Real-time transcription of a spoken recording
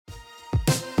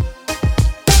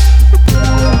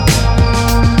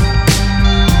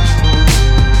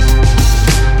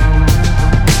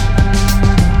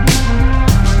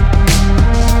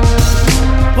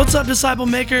Disciple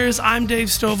Makers. I'm Dave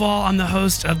Stovall. I'm the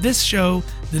host of this show,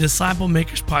 the Disciple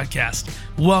Makers Podcast.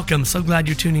 Welcome. So glad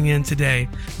you're tuning in today.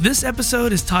 This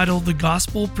episode is titled The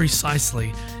Gospel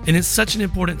Precisely, and it's such an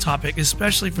important topic,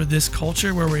 especially for this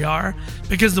culture where we are,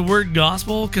 because the word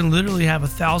gospel can literally have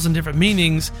 1,000 different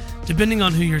meanings depending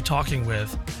on who you're talking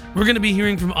with. We're going to be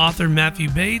hearing from author Matthew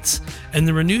Bates and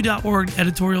the Renew.org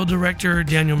editorial director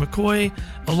Daniel McCoy,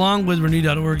 along with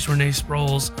Renew.org's Renee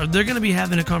Sproles. They're going to be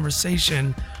having a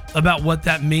conversation about what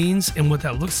that means and what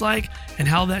that looks like and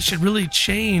how that should really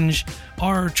change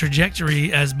our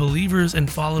trajectory as believers and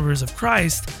followers of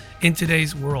Christ in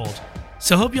today's world.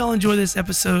 So hope y'all enjoy this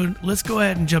episode. Let's go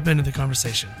ahead and jump into the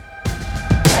conversation.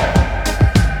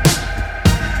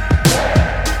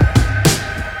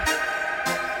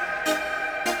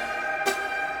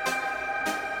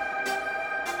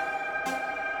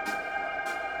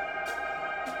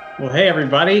 Well, hey,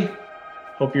 everybody.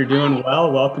 Hope you're doing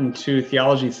well. Welcome to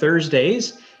Theology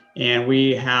Thursdays. And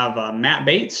we have Matt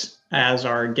Bates as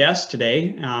our guest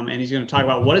today, and he's going to talk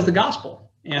about what is the gospel.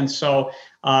 And so,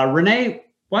 Renee,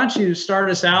 why don't you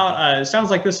start us out? It sounds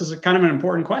like this is kind of an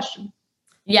important question.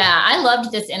 Yeah, I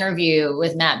loved this interview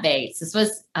with Matt Bates. This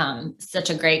was such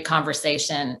a great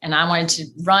conversation, and I wanted to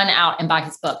run out and buy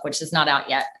his book, which is not out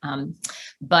yet.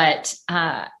 But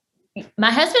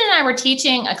my husband and I were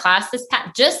teaching a class this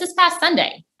past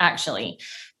Sunday, actually.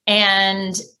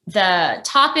 And the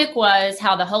topic was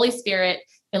how the Holy Spirit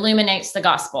illuminates the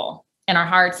gospel in our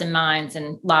hearts and minds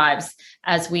and lives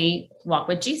as we walk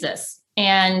with Jesus.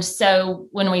 And so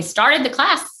when we started the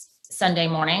class Sunday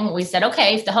morning, we said,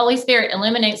 okay, if the Holy Spirit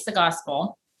illuminates the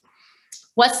gospel,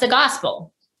 what's the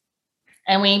gospel?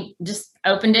 And we just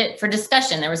opened it for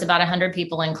discussion. There was about 100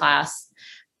 people in class,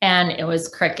 and it was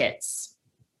crickets.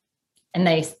 And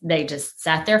they just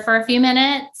sat there for a few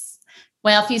minutes.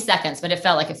 Well, a few seconds, but it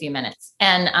felt like a few minutes.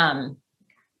 And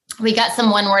we got some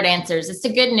one-word answers. It's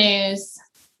the good news.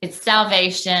 It's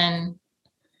salvation.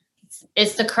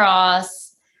 It's the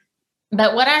cross.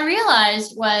 But what I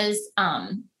realized was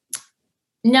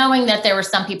knowing that there were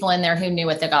some people in there who knew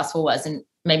what the gospel was and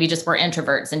maybe just were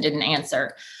introverts and didn't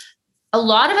answer. A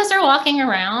lot of us are walking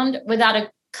around without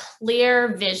a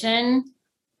clear vision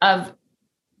of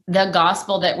the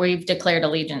gospel that we've declared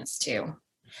allegiance to.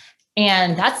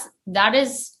 And that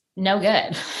is no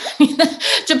good.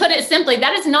 To put it simply,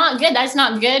 that is not good. That's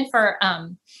not good for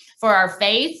our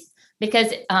faith,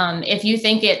 because if you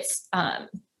think it's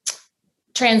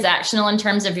transactional in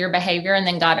terms of your behavior and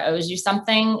then God owes you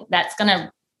something, that's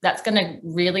gonna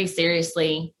really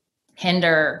seriously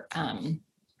hinder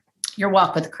your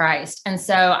walk with Christ. And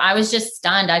so I was just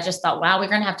stunned. I just thought, wow, we're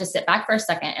going to have to sit back for a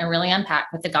second and really unpack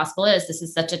what the gospel is. This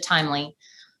is such a timely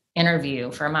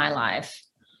interview for my life.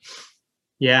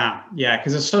 Yeah,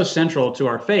 because it's so central to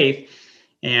our faith.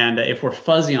 And if we're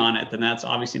fuzzy on it, then that's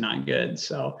obviously not good.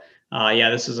 So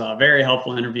this is a very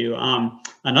helpful interview.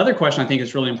 Another question I think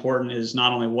is really important is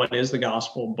not only what is the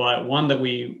gospel, but one that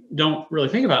we don't really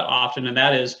think about often, and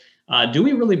that is, do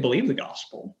we really believe the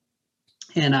gospel?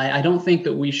 And I don't think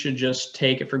that we should just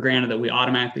take it for granted that we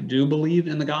automatically do believe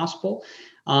in the gospel.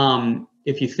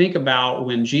 If you think about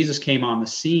when Jesus came on the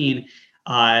scene,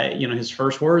 his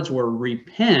first words were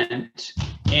repent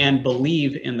and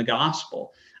believe in the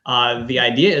gospel. The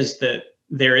idea is that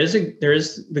there is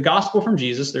the gospel from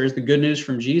Jesus, there is the good news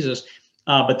from Jesus,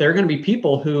 but there are going to be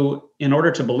people who, in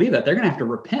order to believe that, they're going to have to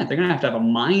repent. They're going to have a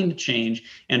mind change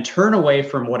and turn away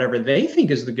from whatever they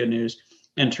think is the good news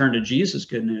and turn to Jesus'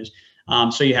 good news.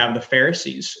 So you have the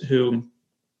Pharisees, who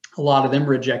a lot of them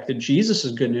rejected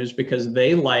Jesus's good news because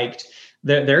they liked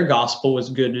their gospel was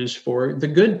good news for the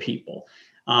good people.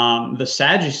 The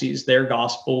Sadducees, their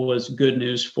gospel was good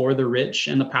news for the rich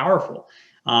and the powerful.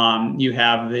 You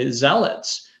have the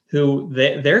Zealots, who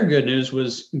their good news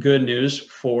was good news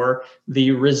for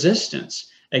the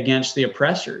resistance against the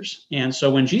oppressors. And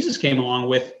so when Jesus came along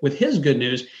with his good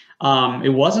news, it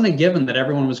wasn't a given that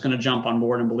everyone was going to jump on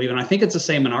board and believe. And I think it's the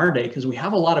same in our day, because we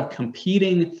have a lot of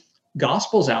competing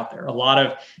gospels out there, a lot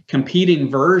of competing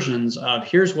versions of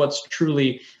here's what's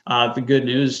truly the good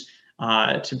news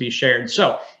to be shared.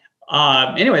 So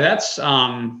anyway, that's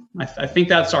I think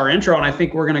that's our intro, and I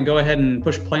think we're going to go ahead and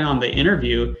push play on the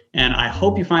interview. And I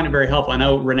hope you find it very helpful. I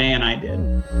know Renee and I did.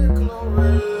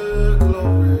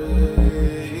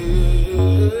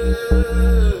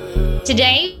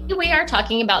 Today, we are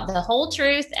talking about the whole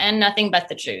truth and nothing but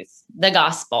the truth, the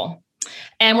gospel.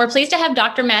 And we're pleased to have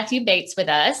Dr. Matthew Bates with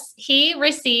us. He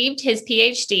received his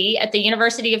PhD at the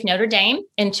University of Notre Dame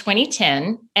in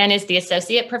 2010 and is the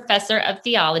Associate Professor of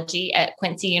Theology at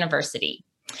Quincy University.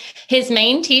 His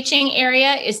main teaching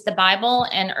area is the Bible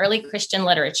and early Christian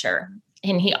literature.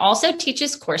 And he also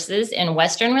teaches courses in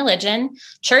Western religion,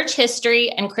 church history,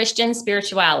 and Christian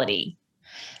spirituality.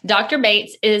 Dr.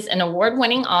 Bates is an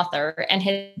award-winning author, and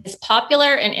his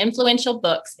popular and influential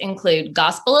books include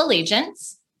Gospel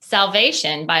Allegiance,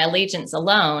 Salvation by Allegiance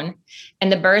Alone,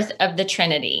 and The Birth of the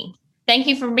Trinity. Thank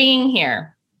you for being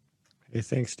here. Hey,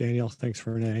 thanks, Daniel. Thanks,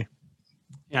 Renee.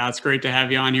 Yeah, it's great to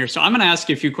have you on here. So I'm going to ask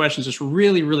you a few questions, just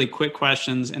really, really quick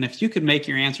questions. And if you could make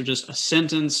your answer just a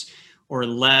sentence or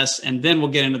less, and then we'll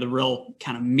get into the real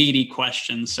kind of meaty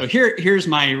questions. So here's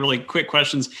my really quick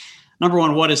questions. Number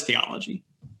one, what is theology?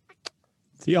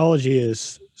 Theology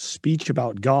is speech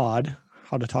about God,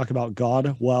 how to talk about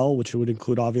God well, which would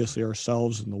include obviously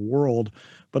ourselves and the world.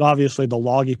 But obviously the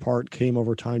loggy part came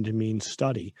over time to mean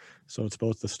study. So it's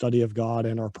both the study of God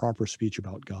and our proper speech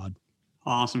about God.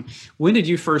 Awesome. When did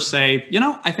you first say,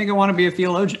 I think I want to be a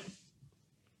theologian?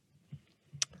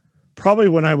 Probably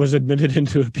when I was admitted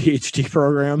into a PhD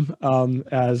program.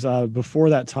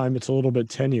 Before that time, it's a little bit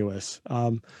tenuous.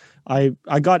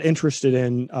 I got interested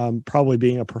in probably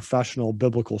being a professional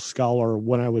biblical scholar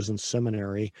when I was in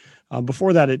seminary.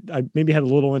 Before that, I maybe had a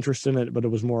little interest in it, but it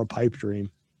was more a pipe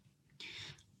dream.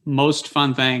 Most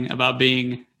fun thing about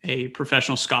being a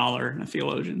professional scholar and a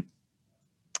theologian?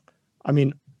 I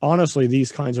mean, honestly,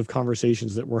 these kinds of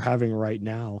conversations that we're having right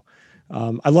now.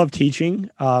 I love teaching,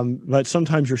 but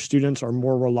sometimes your students are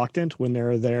more reluctant when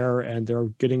they're there and they're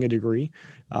getting a degree.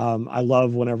 I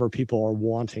love whenever people are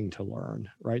wanting to learn,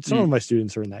 right? Some of my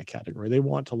students are in that category. They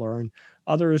want to learn.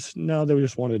 Others, no, they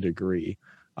just want a degree.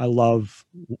 I love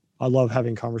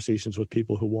having conversations with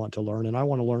people who want to learn, and I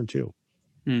want to learn too.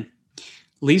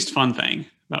 Least fun thing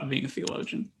about being a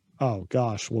theologian? Oh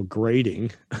gosh, well,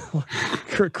 grading.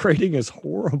 Grading is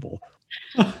horrible.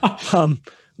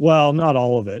 Well, not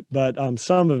all of it, but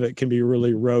some of it can be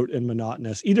really rote and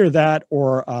monotonous. Either that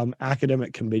or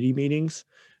academic committee meetings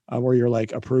where you're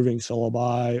like approving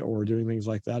syllabi or doing things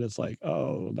like that. It's like,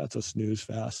 oh, that's a snooze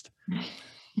fest.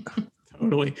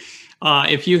 Totally.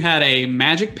 If you had a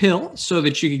magic pill so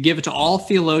that you could give it to all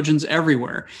theologians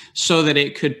everywhere so that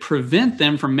it could prevent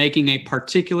them from making a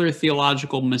particular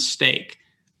theological mistake,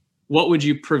 what would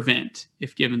you prevent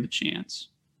if given the chance?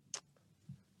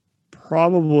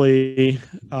 Probably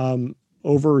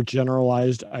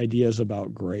overgeneralized ideas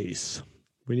about grace.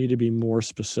 We need to be more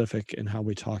specific in how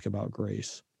we talk about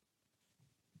grace.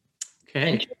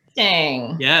 Okay.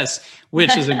 Interesting. Yes,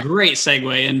 which is a great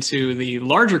segue into the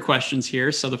larger questions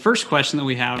here. So the first question that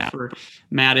we have for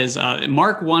Matt is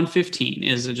Mark 1:15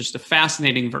 is just a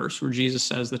fascinating verse where Jesus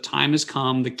says, "The time has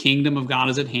come, the kingdom of God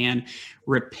is at hand.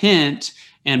 Repent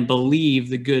and believe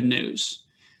the good news."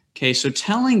 Okay, so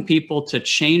telling people to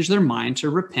change their mind, to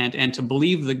repent, and to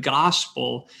believe the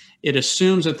gospel, it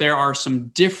assumes that there are some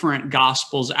different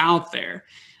gospels out there.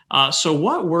 So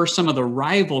what were some of the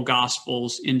rival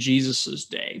gospels in Jesus's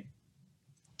day?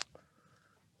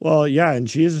 Well, yeah, in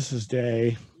Jesus's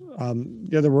day,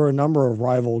 there were a number of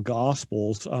rival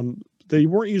gospels. They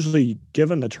weren't usually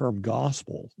given the term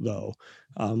gospel, though.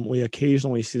 We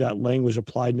occasionally see that language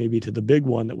applied maybe to the big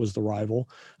one that was the rival.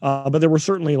 But there were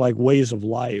certainly like ways of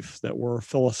life that were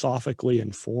philosophically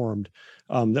informed,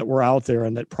 that were out there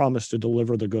and that promised to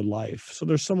deliver the good life. So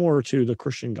they're similar to the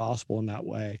Christian gospel in that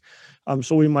way.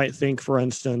 So we might think, for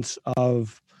instance,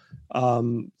 of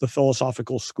the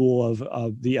philosophical school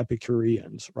of the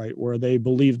Epicureans, right, where they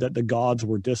believed that the gods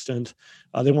were distant.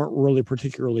 They weren't really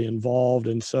particularly involved.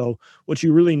 And so what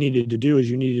you really needed to do is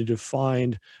you needed to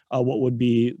find what would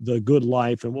be the good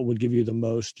life and what would give you the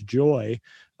most joy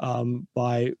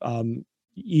by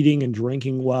eating and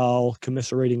drinking well,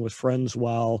 commiserating with friends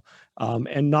well,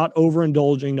 and not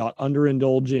overindulging, not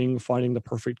underindulging, finding the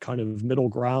perfect kind of middle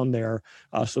ground there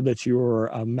so that you're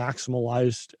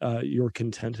maximalized your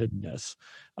contentedness.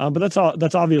 But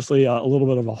that's obviously a little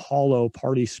bit of a hollow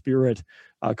party spirit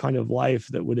kind of life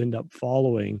that would end up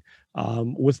following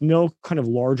with no kind of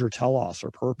larger telos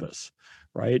or purpose.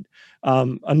 Right.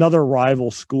 Another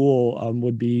rival school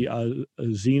would be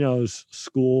Zeno's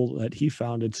school that he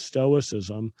founded,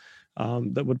 Stoicism,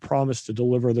 that would promise to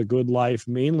deliver the good life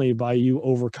mainly by you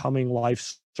overcoming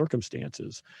life's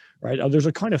circumstances. Right. There's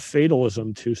a kind of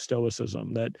fatalism to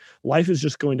Stoicism that life is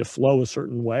just going to flow a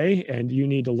certain way and you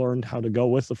need to learn how to go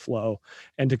with the flow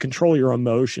and to control your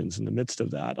emotions in the midst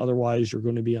of that. Otherwise, you're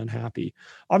going to be unhappy.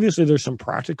 Obviously, there's some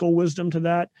practical wisdom to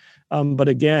that. But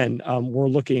again, we're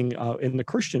looking in the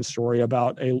Christian story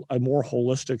about a more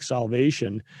holistic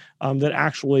salvation that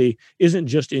actually isn't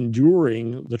just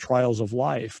enduring the trials of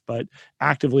life, but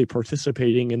actively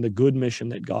participating in the good mission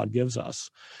that God gives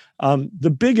us. The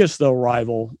biggest, though,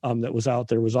 rival that was out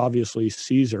there was obviously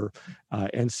Caesar.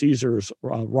 and Caesar's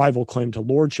rival claim to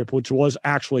lordship, which was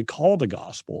actually called a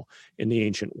gospel in the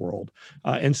ancient world.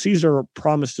 And Caesar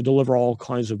promised to deliver all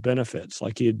kinds of benefits,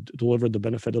 like he had delivered the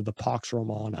benefit of the Pax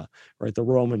Romana, right, the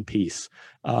Roman peace,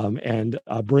 and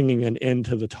bringing an end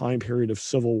to the time period of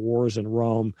civil wars in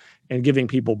Rome, and giving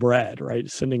people bread, right,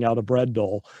 sending out a bread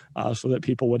dole so that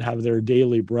people would have their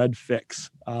daily bread fix.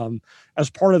 As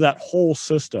part of that whole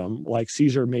system, like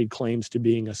Caesar made claims to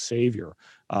being a savior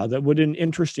that would in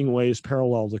interesting ways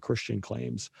parallel the Christian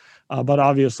claims. But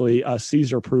obviously,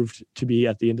 Caesar proved to be,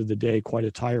 at the end of the day, quite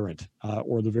a tyrant,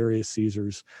 or the various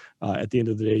Caesars at the end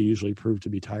of the day usually proved to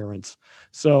be tyrants.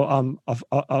 So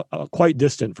quite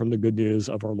distant from the good news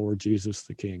of our Lord Jesus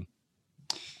the King.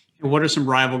 What are some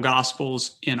rival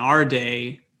gospels in our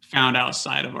day found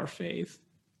outside of our faith?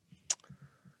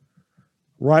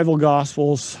 Rival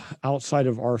gospels outside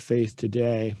of our faith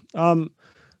today.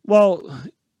 Well,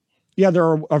 yeah, there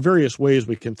are various ways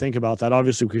we can think about that.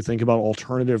 Obviously, we could think about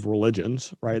alternative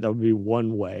religions, right? That would be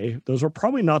one way. Those are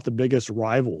probably not the biggest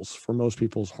rivals for most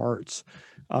people's hearts.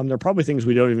 They're probably things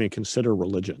we don't even consider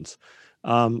religions.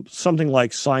 Something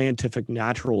like scientific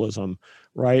naturalism,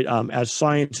 right? As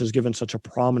science has given such a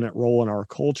prominent role in our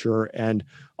culture, and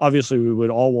obviously we would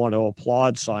all want to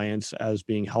applaud science as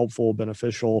being helpful,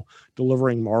 beneficial,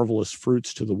 delivering marvelous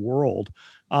fruits to the world.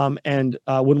 And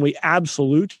when we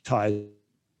absolutize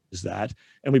that,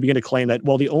 and we begin to claim that,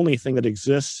 well, the only thing that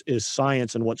exists is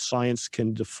science and what science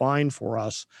can define for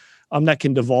us, that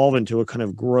can devolve into a kind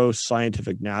of gross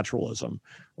scientific naturalism,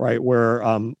 right? Where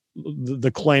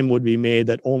the claim would be made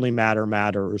that only matter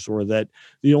matters, or that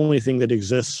the only thing that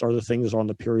exists are the things on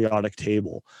the periodic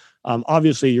table.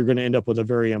 Obviously, you're going to end up with a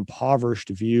very impoverished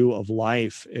view of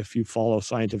life if you follow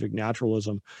scientific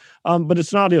naturalism, but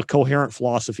it's not a coherent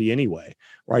philosophy anyway,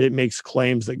 right? It makes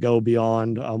claims that go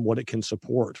beyond what it can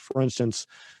support. For instance,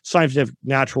 scientific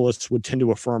naturalists would tend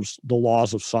to affirm the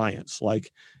laws of science,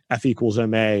 like F equals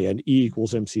ma and E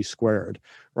equals mc squared,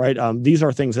 right? These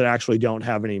are things that actually don't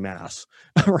have any mass,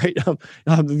 right?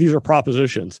 These are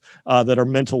propositions that are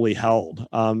mentally held.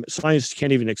 Science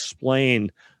can't even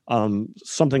explain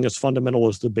something as fundamental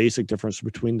as the basic difference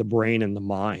between the brain and the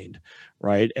mind,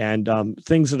 right? And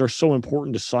things that are so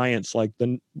important to science, like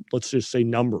let's just say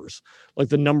numbers, like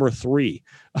the number 3,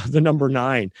 the number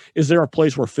 9. Is there a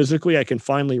place where physically I can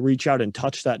finally reach out and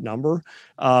touch that number?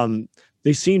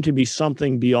 They seem to be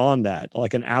something beyond that,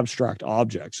 like an abstract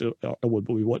object. So it would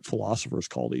be what philosophers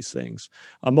call these things.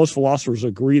 Most philosophers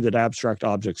agree that abstract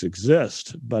objects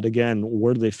exist, but again,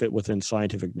 where do they fit within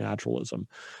scientific naturalism?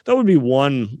 That would be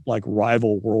one like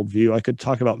rival worldview. I could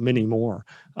talk about many more,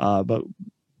 but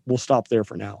we'll stop there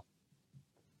for now.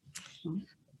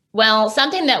 Well,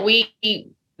 something that we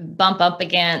bump up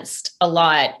against a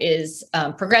lot is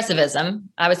progressivism.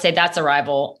 I would say that's a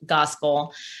rival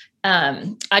gospel.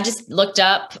 I just looked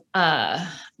up,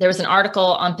 there was an article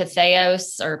on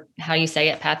Patheos, or how you say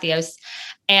it, Patheos.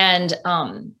 And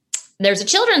there's a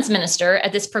children's minister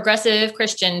at this progressive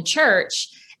Christian church.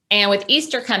 And with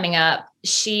Easter coming up,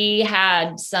 she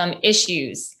had some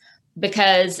issues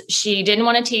because she didn't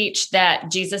want to teach that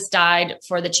Jesus died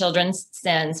for the children's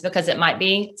sins because it might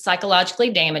be psychologically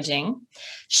damaging.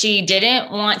 She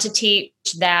didn't want to teach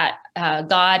that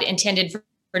God intended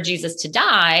for Jesus to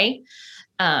die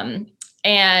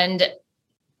and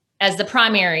as the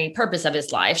primary purpose of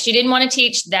his life. She didn't want to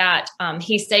teach that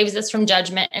he saves us from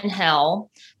judgment and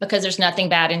hell because there's nothing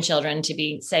bad in children to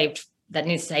be saved that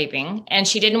needs saving. And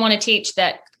she didn't want to teach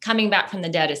that coming back from the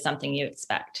dead is something you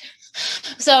expect.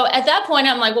 So at that point,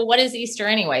 I'm like, well, what is Easter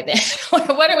anyway then?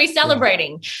 What are we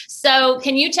celebrating? Yeah. So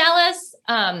can you tell us,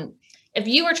 if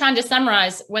you were trying to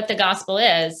summarize what the gospel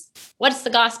is, what's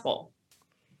the gospel?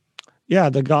 Yeah,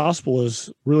 the gospel is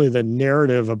really the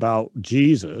narrative about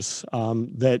Jesus,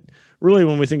 that really,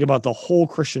 when we think about the whole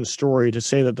Christian story, to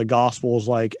say that the gospel is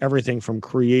like everything from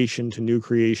creation to new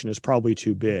creation is probably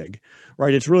too big,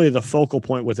 right? It's really the focal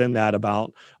point within that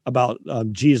about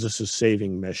Jesus's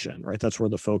saving mission, right? That's where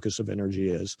the focus of energy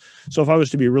is. So if I was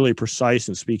to be really precise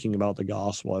in speaking about the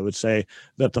gospel, I would say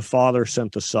that the Father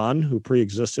sent the Son, who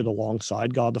pre-existed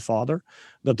alongside God the Father,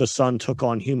 that the Son took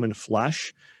on human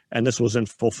flesh. And this was in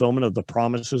fulfillment of the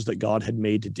promises that God had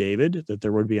made to David, that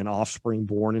there would be an offspring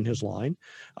born in his line,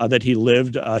 that he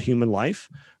lived a human life,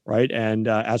 right? And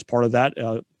as part of that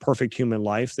perfect human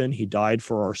life, then he died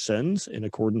for our sins in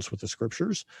accordance with the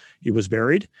scriptures. He was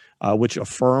buried, which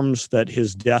affirms that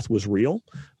his death was real.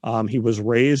 He was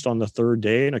raised on the third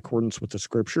day in accordance with the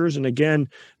scriptures. And again,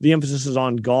 the emphasis is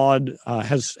on God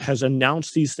has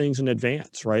announced these things in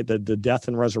advance, right? That the death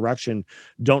and resurrection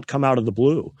don't come out of the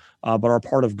blue, but are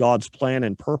part of God's plan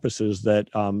and purposes that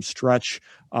stretch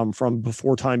from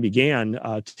before time began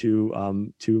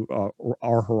to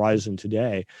our horizon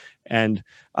today. And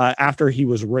after he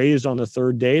was raised on the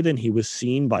third day, then he was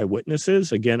seen by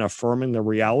witnesses, again, affirming the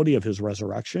reality of his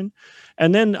resurrection.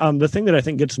 And then the thing that I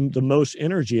think gets the most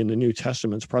energy in the New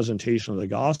Testament's presentation of the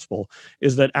gospel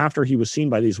is that after he was seen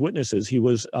by these witnesses,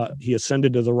 he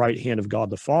ascended to the right hand of God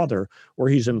the Father, where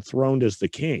he's enthroned as the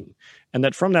king. And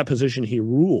that from that position, he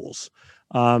rules.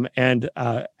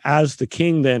 As the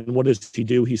king, then what does he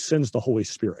do? He sends the Holy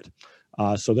Spirit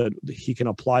so that he can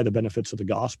apply the benefits of the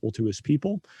gospel to his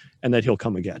people, and that he'll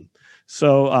come again.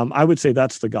 So I would say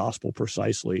that's the gospel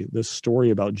precisely, this story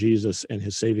about Jesus and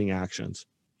his saving actions.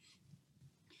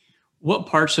 What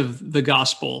parts of the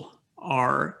gospel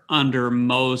are under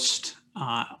most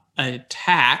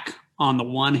attack on the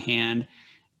one hand,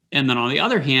 and then on the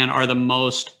other hand are the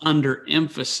most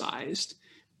underemphasized?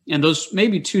 And those may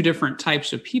be two different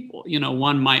types of people.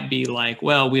 One might be like,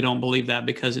 well, we don't believe that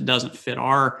because it doesn't fit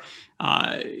our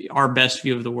best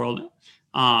view of the world.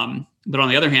 But on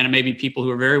the other hand, it may be people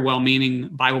who are very well-meaning,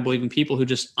 Bible-believing people who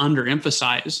just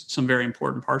underemphasize some very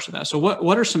important parts of that. So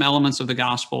what are some elements of the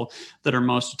gospel that are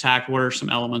most attacked? What are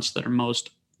some elements that are most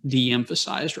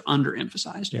de-emphasized or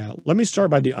underemphasized? Yeah, let me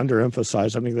start by the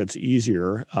underemphasized. I think that's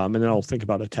easier, and then I'll think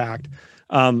about attacked.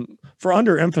 For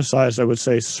underemphasized, I would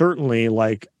say certainly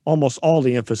like almost all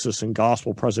the emphasis in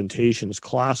gospel presentations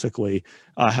classically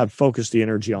have focused the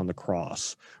energy on the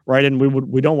cross, right? And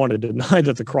we don't want to deny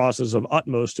that the cross is of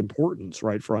utmost importance,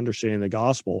 right, for understanding the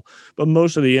gospel. But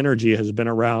most of the energy has been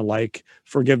around like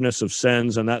forgiveness of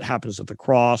sins, and that happens at the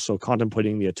cross. So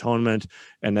contemplating the atonement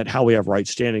and that how we have right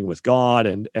standing with God,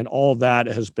 and all of that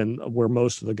has been where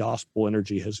most of the gospel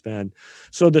energy has been.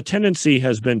 So the tendency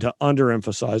has been to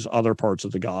underemphasize other parts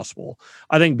of the gospel.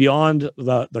 I think beyond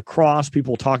the cross,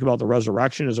 people talk about the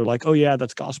resurrection as they're like, oh yeah,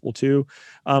 that's gospel too.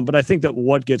 But I think that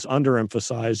what gets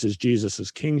underemphasized is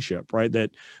Jesus's kingship, right?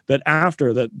 That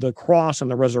after the cross and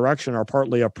the resurrection are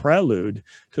partly a prelude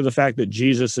to the fact that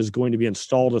Jesus is going to be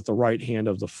installed at the right hand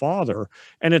of the Father.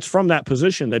 And it's from that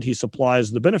position that he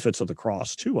supplies the benefits of the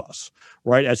cross to us,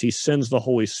 right? As he sends the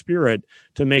Holy Spirit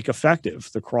to make effective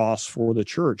the cross for the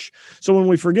church. So when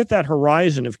we forget that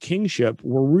horizon of kingship,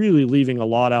 we're really leaving a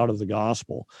lot out of the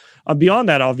gospel. Beyond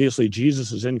that, obviously,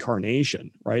 Jesus'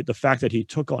 incarnation, right? The fact that he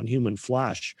took on human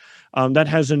flesh, that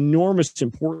has enormous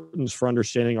importance for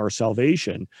understanding our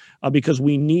salvation, because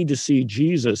we need to see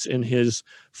Jesus in his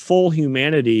full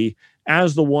humanity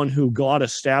as the one who God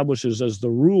establishes as the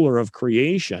ruler of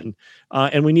creation.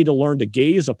 And we need to learn to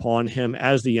gaze upon him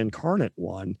as the incarnate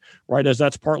one, right? As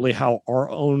that's partly how our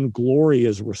own glory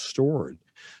is restored.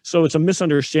 So it's a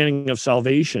misunderstanding of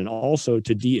salvation also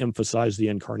to de-emphasize the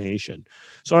incarnation.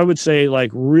 So I would say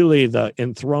like really the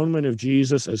enthronement of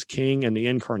Jesus as king and the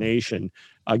incarnation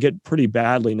get pretty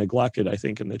badly neglected, I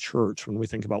think, in the church when we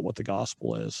think about what the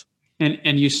gospel is.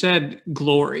 And you said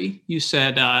glory. You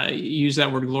said you use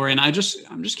that word glory, and I'm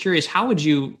just curious, how would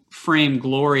you frame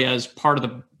glory as part of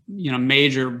the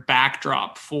major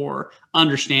backdrop for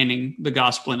understanding the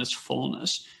gospel in its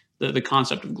fullness, the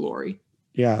concept of glory?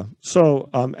 Yeah. So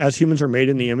as humans are made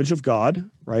in the image of God,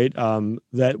 right,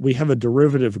 that we have a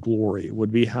derivative glory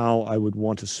would be how I would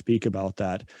want to speak about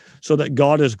that. So that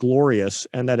God is glorious,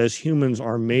 and that as humans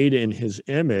are made in his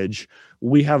image,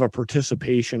 we have a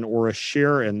participation or a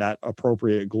share in that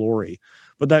appropriate glory.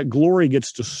 But that glory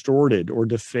gets distorted or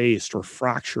defaced or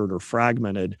fractured or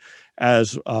fragmented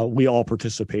as we all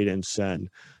participate in sin.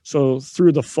 So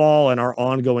through the fall and our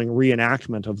ongoing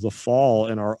reenactment of the fall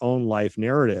in our own life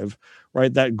narrative,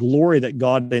 right, that glory that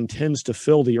God intends to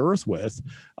fill the earth with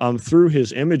through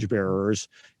his image bearers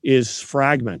is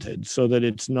fragmented so that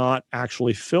it's not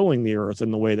actually filling the earth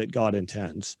in the way that God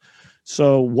intends.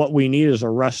 So what we need is a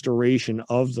restoration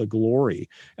of the glory.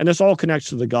 And this all connects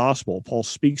to the gospel. Paul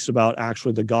speaks about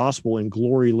actually the gospel in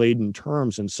glory-laden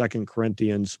terms in 2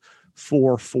 Corinthians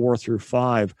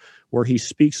 4:4-5, where he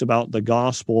speaks about the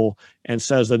gospel and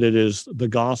says that it is the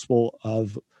gospel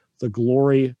of the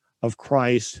glory of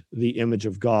Christ, the image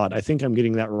of God. I think I'm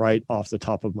getting that right off the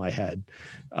top of my head.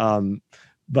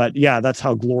 But yeah, that's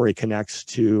how glory connects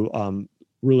to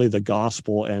really the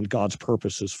gospel and God's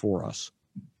purposes for us.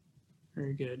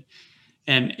 Very good.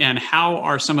 And how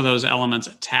are some of those elements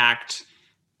attacked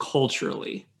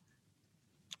culturally?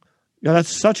 Yeah,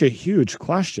 that's such a huge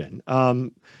question.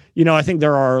 I think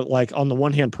there are, like, on the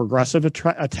one hand, progressive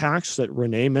attacks that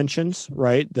Renee mentions,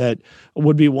 right? That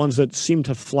would be ones that seem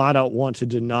to flat out want to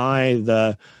deny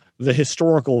the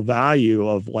historical value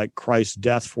of like Christ's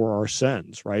death for our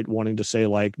sins, right? Wanting to say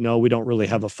like, no, we don't really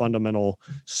have a fundamental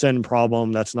sin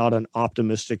problem. That's not an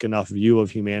optimistic enough view of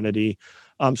humanity.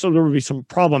 So there would be some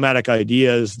problematic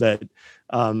ideas that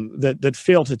that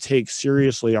fail to take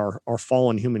seriously our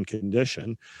fallen human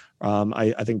condition.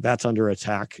 I think that's under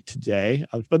attack today,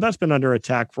 but that's been under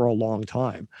attack for a long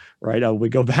time, right? We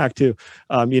go back to,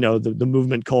 the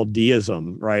movement called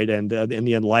deism, right? And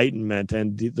the Enlightenment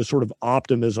and the sort of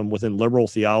optimism within liberal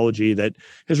theology that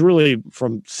has really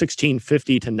from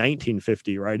 1650 to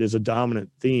 1950, right, is a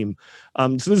dominant theme.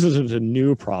 So this isn't a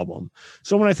new problem.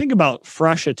 So when I think about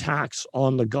fresh attacks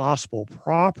on the gospel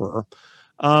proper,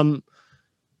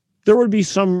 there would be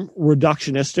some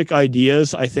reductionistic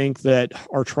ideas, I think, that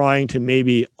are trying to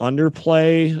maybe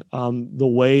underplay the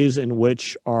ways in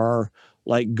which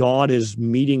God is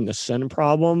meeting the sin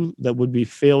problem, that would be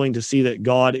failing to see that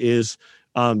God is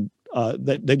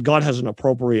that God has an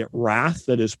appropriate wrath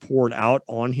that is poured out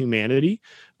on humanity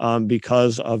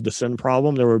because of the sin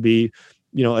problem. There would be,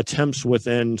 attempts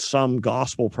within some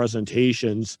gospel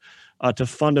presentations to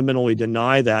fundamentally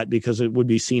deny that, because it would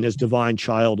be seen as divine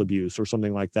child abuse or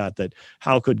something like that. That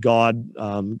how could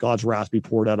God's wrath be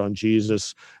poured out on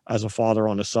Jesus as a father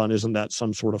on a son? Isn't that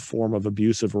some sort of form of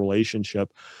abusive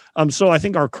relationship? So I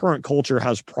think our current culture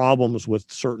has problems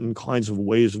with certain kinds of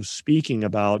ways of speaking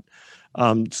about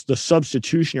the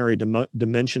substitutionary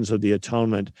dimensions of the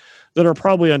atonement that are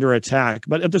probably under attack.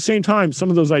 But at the same time,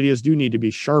 some of those ideas do need to be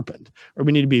sharpened, or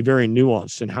we need to be very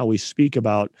nuanced in how we speak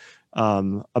about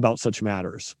such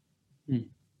matters.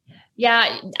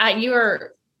 Yeah, you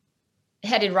were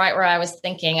headed right where I was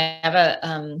thinking. I have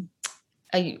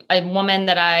a woman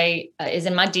that is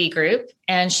in my D group,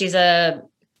 and she's a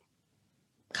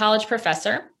college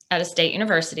professor at a state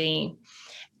university,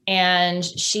 and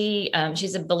she's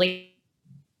a believer,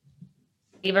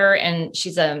 and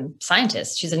she's a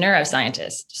scientist. She's a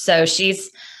neuroscientist. So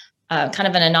she's kind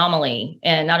of an anomaly,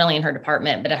 and not only in her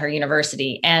department, but at her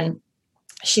university. And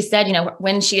she said,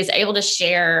 when she is able to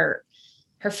share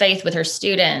her faith with her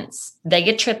students, they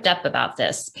get tripped up about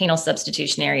this penal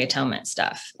substitutionary atonement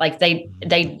stuff. Like they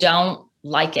don't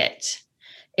like it.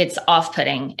 It's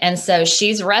off-putting. And so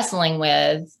she's wrestling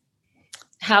with,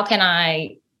 how can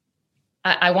I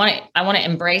want to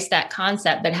embrace that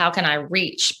concept, but how can I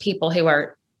reach people who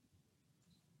are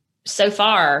so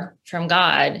far from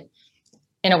God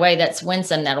in a way that's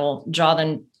winsome, that'll draw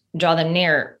them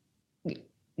near?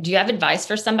 Do you have advice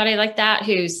for somebody like that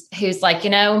who's like,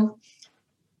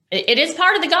 it is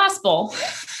part of the gospel,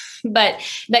 but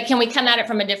can we come at it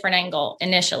from a different angle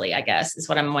initially, I guess, is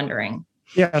what I'm wondering.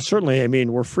 Yeah, certainly. I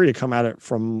mean, we're free to come at it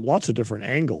from lots of different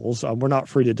angles. We're not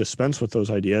free to dispense with those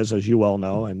ideas, as you well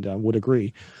know, and would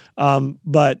agree.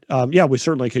 But we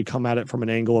certainly could come at it from an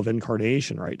angle of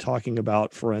incarnation, right? Talking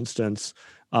about, for instance,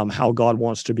 how God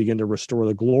wants to begin to restore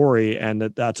the glory, and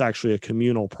that's actually a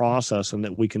communal process, and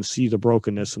that we can see the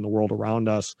brokenness in the world around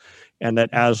us, and that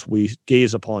as we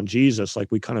gaze upon Jesus, like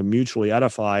we kind of mutually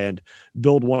edify and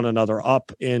build one another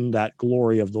up in that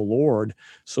glory of the Lord,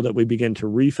 so that we begin to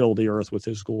refill the earth with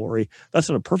his glory. That's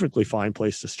a perfectly fine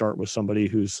place to start with somebody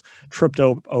who's tripped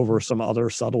over some other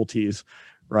subtleties,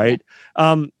 right?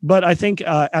 But I think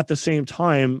at the same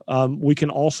time, we can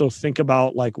also think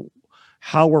about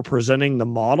how we're presenting the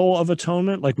model of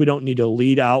atonement. Like, we don't need to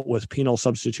lead out with penal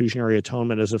substitutionary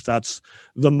atonement as if that's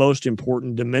the most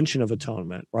important dimension of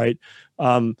atonement, right?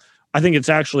 I think it's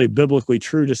actually biblically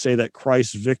true to say that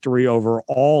Christ's victory over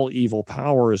all evil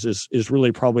powers is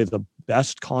really probably the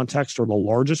best context or the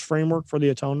largest framework for the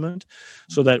atonement,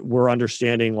 so that we're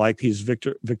understanding he's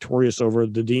victorious over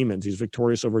the demons, he's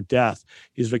victorious over death,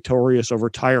 he's victorious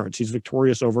over tyrants, he's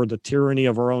victorious over the tyranny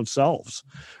of our own selves,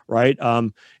 right?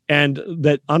 And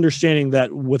that understanding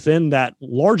that within that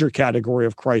larger category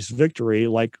of Christ's victory,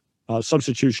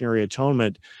 substitutionary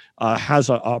atonement has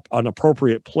an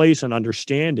appropriate place and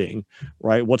understanding,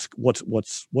 right? What's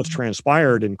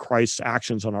transpired in Christ's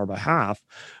actions on our behalf,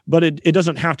 but it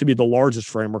doesn't have to be the largest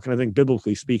framework. And I think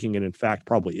biblically speaking, it in fact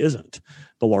probably isn't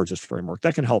the largest framework.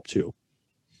 That can help too.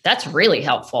 That's really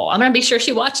helpful. I'm going to be sure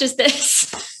she watches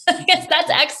this. Yes, that's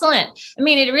excellent. I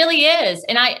mean, it really is.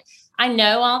 And I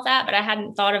know all that, but I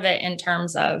hadn't thought of it in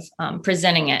terms of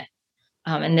presenting it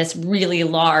in this really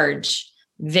large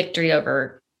victory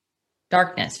over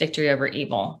darkness, victory over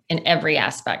evil in every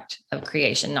aspect of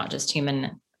creation, not just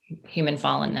human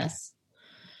fallenness.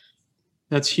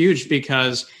 That's huge,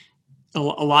 because a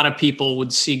lot of people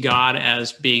would see God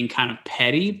as being kind of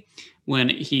petty when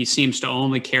he seems to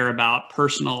only care about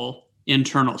personal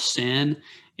internal sin.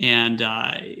 And,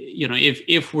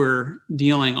 if we're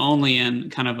dealing only in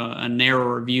kind of a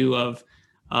narrower view of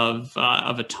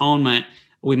atonement,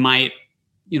 we might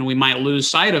lose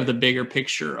sight of the bigger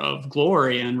picture of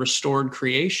glory and restored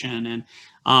creation.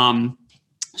 And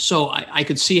so I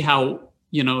could see how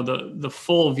the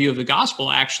full view of the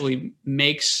gospel actually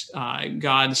makes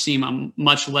God seem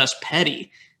much less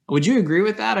petty. Would you agree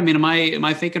with that? I mean, am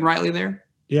I thinking rightly there?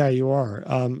 Yeah, you are.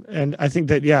 And I think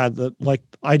that, the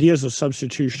ideas of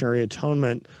substitutionary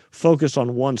atonement focus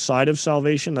on one side of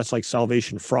salvation. That's like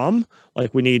salvation from,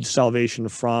 like we need salvation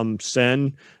from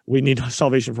sin. We need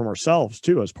salvation from ourselves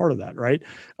too, as part of that, right?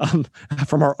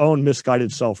 From our own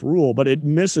misguided self-rule, but it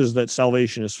misses that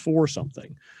salvation is for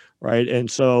something, right? And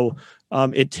so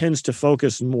it tends to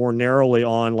focus more narrowly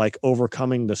on like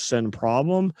overcoming the sin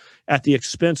problem at the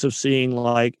expense of seeing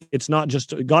like it's not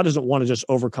just God doesn't want to just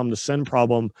overcome the sin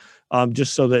problem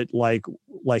just so that like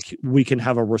we can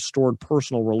have a restored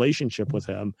personal relationship with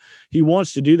him. He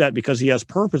wants to do that because he has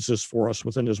purposes for us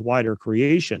within his wider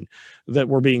creation that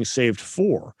we're being saved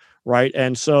for. Right.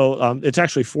 And so it's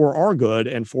actually for our good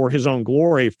and for his own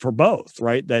glory for both.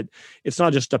 Right. That it's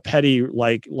not just a petty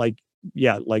like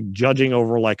judging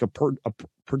over like a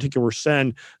particular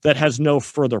sin that has no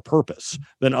further purpose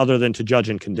than other than to judge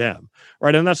and condemn.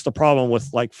 Right. And that's the problem with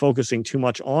like focusing too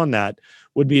much on that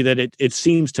would be that it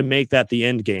seems to make that the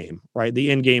end game. Right. The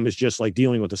end game is just like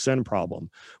dealing with the sin problem.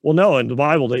 Well, no, in the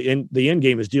Bible, the end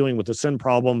game is dealing with the sin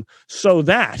problem so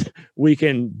that we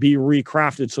can be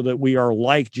recrafted so that we are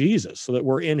like Jesus, so that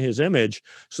we're in his image,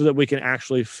 so that we can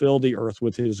actually fill the earth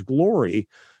with his glory.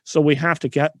 So we have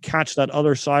to catch that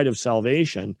other side of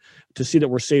salvation to see that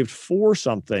we're saved for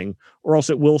something, or else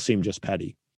it will seem just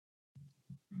petty.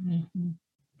 Mm-hmm.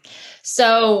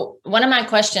 So one of my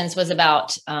questions was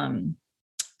about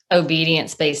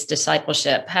obedience-based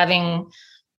discipleship. Having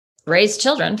raised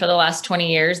children for the last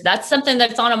 20 years, that's something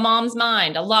that's on a mom's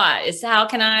mind a lot, is how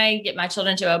can I get my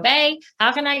children to obey?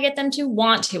 How can I get them to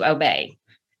want to obey?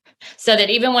 So that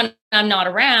even when I'm not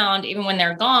around, even when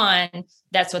they're gone,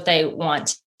 that's what they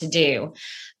want to do.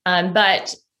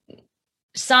 But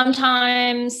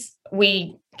sometimes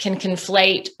we can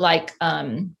conflate like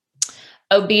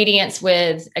obedience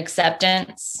with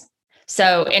acceptance.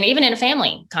 So, and even in a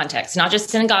family context, not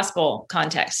just in a gospel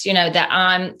context,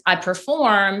 that I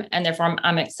perform and therefore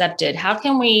I'm accepted. How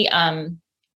can we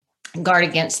guard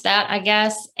against that, I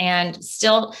guess, and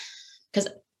still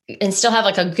have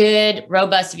like a good,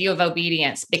 robust view of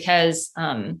obedience? Because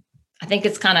I think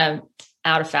it's kind of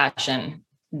out of fashion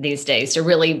these days to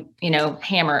really,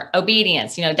 hammer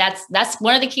obedience. That's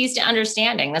one of the keys to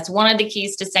understanding. That's one of the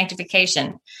keys to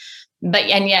sanctification,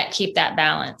 and yet keep that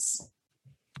balance.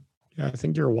 Yeah, I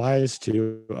think you're wise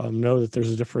to know that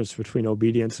there's a difference between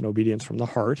obedience and obedience from the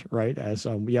heart, right? As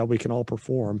we can all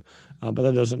perform, but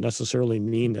that doesn't necessarily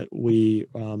mean that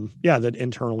that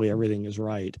internally everything is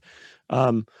right.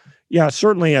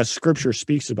 Certainly as scripture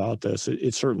speaks about this,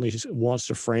 it certainly wants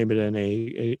to frame it in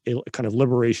a kind of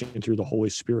liberation through the Holy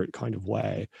Spirit kind of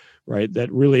way, right?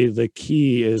 That really the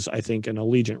key is, I think, an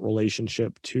allegiant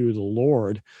relationship to the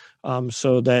Lord.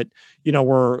 So that,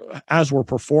 as we're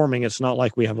performing, it's not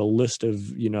like we have a list of,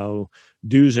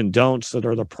 do's and don'ts that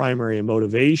are the primary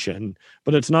motivation,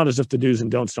 but it's not as if the do's and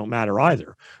don'ts don't matter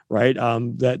either, right?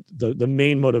 That the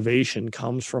main motivation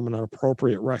comes from an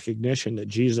appropriate recognition that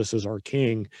Jesus is our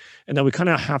King, and that we kind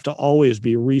of have to always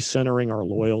be recentering our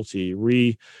loyalty,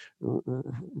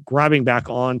 grabbing back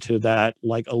onto that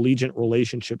like allegiant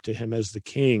relationship to him as the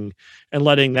King and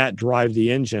letting that drive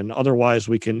the engine. Otherwise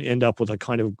we can end up with a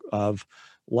kind of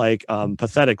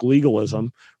pathetic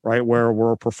legalism, right? Where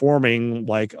we're performing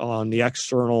like on the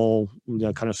external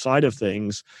kind of side of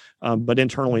things, but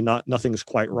internally nothing's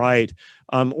quite right.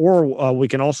 Or we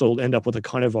can also end up with a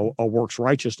kind of a works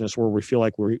righteousness where we feel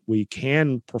like we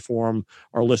can perform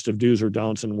our list of do's or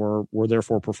don'ts, and we're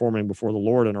therefore performing before the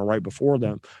Lord and are right before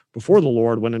the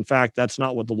Lord, when in fact that's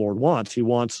not what the Lord wants. He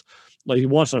wants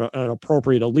an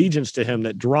appropriate allegiance to him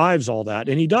that drives all that,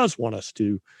 and he does want us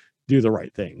to do the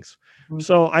right things.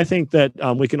 So I think that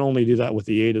we can only do that with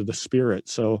the aid of the Spirit.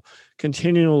 So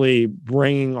continually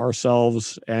bringing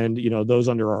ourselves and, those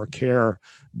under our care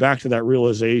back to that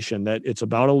realization that it's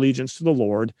about allegiance to the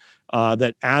Lord,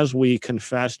 that as we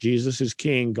confess Jesus is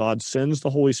King, God sends the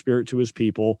Holy Spirit to his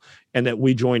people, and that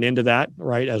we join into that,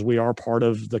 right? As we are part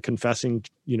of the confessing,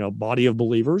 body of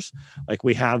believers, like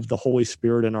we have the Holy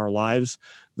Spirit in our lives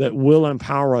that will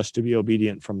empower us to be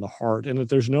obedient from the heart, and that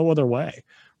there's no other way.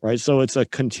 Right. So it's a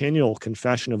continual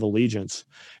confession of allegiance.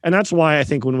 And that's why I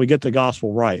think when we get the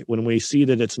gospel right, when we see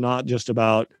that it's not just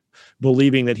about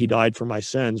believing that he died for my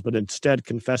sins, but instead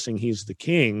confessing he's the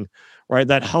King, right,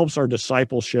 that helps our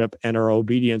discipleship and our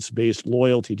obedience-based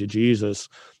loyalty to Jesus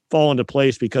fall into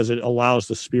place, because it allows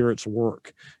the Spirit's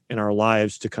work in our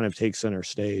lives to kind of take center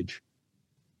stage.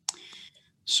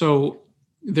 So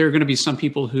there are going to be some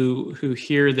people who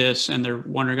hear this and they're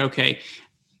wondering, okay,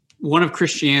 one of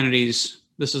Christianity's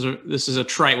this is a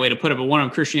trite way to put it, but one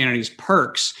of Christianity's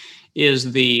perks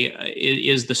is the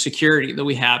security that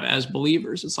we have as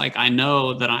believers. It's like, I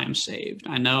know that I am saved.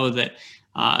 I know that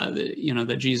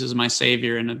that Jesus is my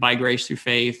Savior, and by grace through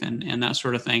faith, and that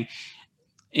sort of thing.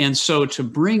 And so to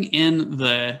bring in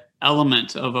the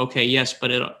element of, okay, yes,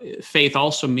 but faith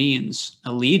also means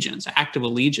allegiance, active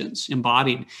allegiance,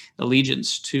 embodied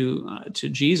allegiance to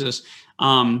Jesus.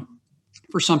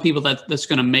 For some people, that's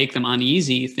going to make them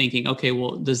uneasy, thinking, okay,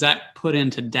 well, does that put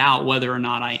into doubt whether or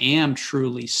not I am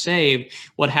truly saved?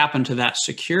 What happened to that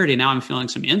security? Now I'm feeling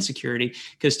some insecurity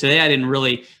because today I didn't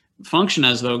really function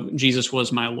as though Jesus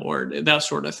was my Lord, that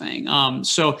sort of thing.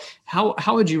 So how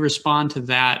would you respond to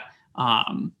that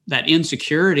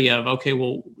insecurity of, okay,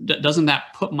 well, doesn't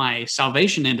that put my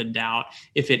salvation into doubt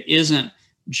if it isn't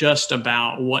just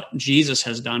about what Jesus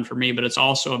has done for me, but it's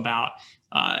also about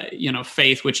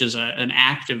faith, which is an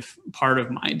active part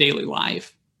of my daily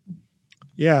life?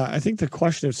 Yeah, I think the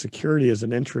question of security is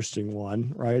an interesting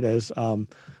one, right? As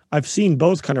I've seen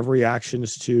both kind of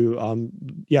reactions to,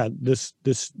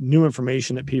 this new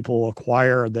information that people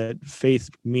acquire, that faith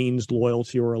means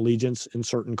loyalty or allegiance in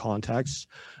certain contexts.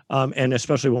 And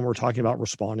especially when we're talking about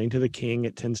responding to the king,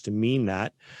 it tends to mean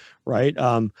that, right?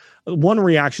 One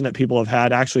reaction that people have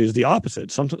had actually is the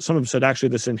opposite. Some have said, actually,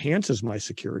 this enhances my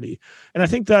security. And I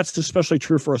think that's especially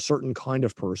true for a certain kind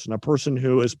of person, a person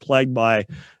who is plagued by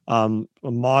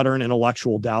modern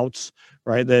intellectual doubts,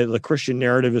 right? The Christian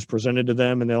narrative is presented to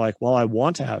them and they're like, well, I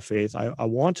want to have faith. I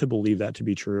want to believe that to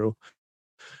be true.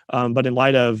 But in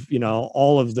light of,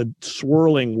 all of the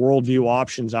swirling worldview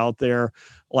options out there,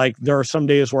 like there are some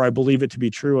days where I believe it to be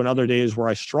true and other days where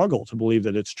I struggle to believe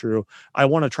that it's true. I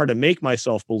want to try to make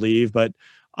myself believe, but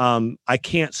I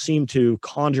can't seem to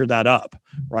conjure that up,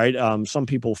 right? Some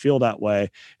people feel that way.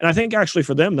 And I think actually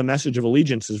for them, the message of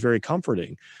allegiance is very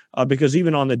comforting because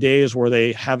even on the days where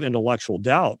they have intellectual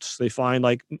doubts, they find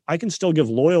like, I can still give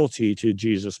loyalty to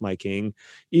Jesus, my King,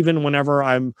 even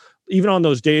on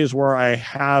those days where I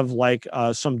have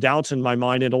some doubts in my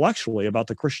mind intellectually about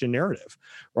the Christian narrative,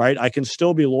 right? I can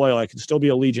still be loyal. I can still be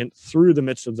allegiant through the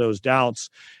midst of those doubts.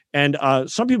 And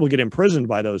some people get imprisoned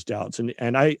by those doubts.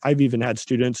 And I've even had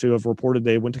students who have reported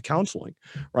they went to counseling,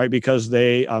 right? Because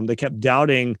they kept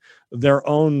doubting their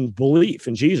own belief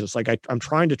in Jesus. Like I'm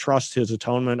trying to trust his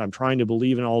atonement. I'm trying to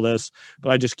believe in all this, but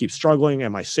I just keep struggling.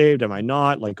 Am I saved? Am I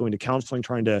not? Like going to counseling,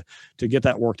 trying to get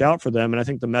that worked out for them. And I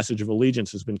think the message of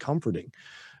allegiance has been comforting.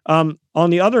 On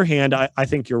the other hand, I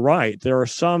think you're right. There are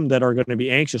some that are going to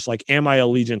be anxious, like, am I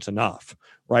allegiant enough?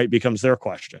 Right? Becomes their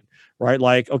question, right?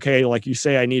 Like, okay, like you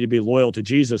say, I need to be loyal to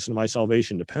Jesus and my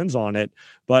salvation depends on it.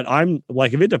 But I'm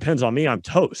like, if it depends on me, I'm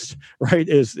toast, right?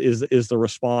 Is the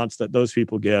response that those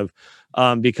people give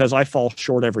because I fall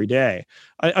short every day.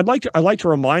 I'd like to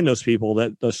remind those people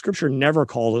that the scripture never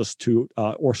calls us to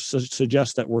or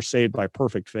suggests that we're saved by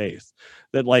perfect faith,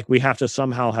 that like we have to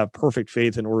somehow have perfect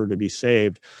faith in order to be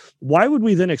saved. Why would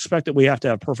we then expect that we have to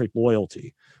have perfect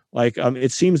loyalty? Like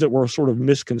it seems that we're sort of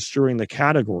misconstruing the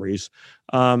categories.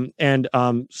 So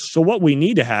what we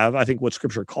need to have, I think what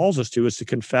scripture calls us to, is to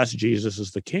confess Jesus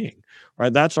as the King,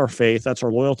 right? That's our faith. That's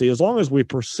our loyalty. As long as we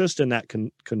persist in that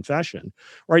confession,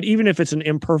 right? Even if it's an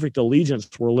imperfect allegiance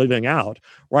we're living out,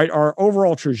 right? Our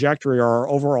overall trajectory, our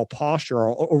overall posture,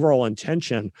 our overall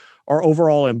intention, our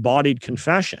overall embodied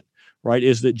confession, right,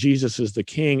 is that Jesus is the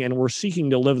King. And we're seeking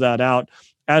to live that out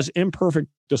as imperfect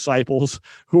disciples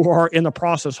who are in the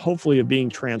process, hopefully, of being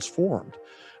transformed.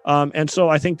 And so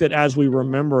I think that as we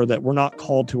remember that we're not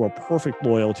called to a perfect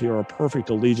loyalty or a perfect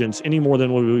allegiance any more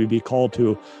than we would be called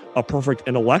to a perfect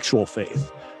intellectual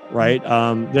faith, right?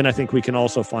 Then I think we can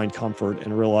also find comfort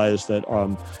and realize that,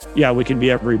 we can be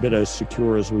every bit as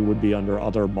secure as we would be under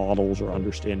other models or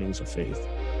understandings of faith.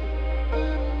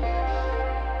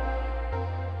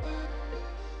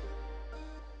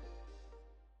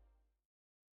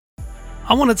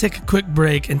 I want to take a quick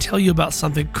break and tell you about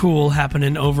something cool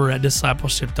happening over at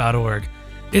discipleship.org.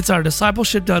 It's our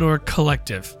discipleship.org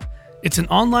collective. It's an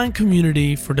online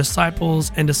community for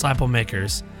disciples and disciple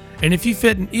makers. And if you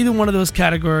fit in either one of those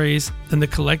categories, then the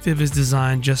collective is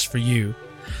designed just for you.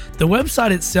 The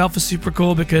website itself is super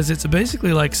cool because it's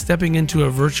basically like stepping into a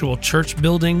virtual church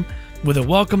building with a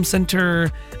welcome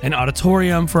center, an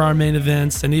auditorium for our main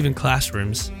events, and even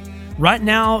classrooms. Right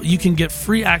now, you can get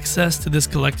free access to this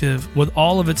collective with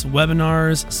all of its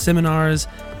webinars, seminars,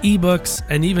 ebooks,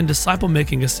 and even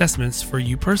disciple-making assessments for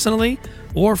you personally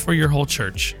or for your whole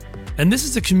church. And this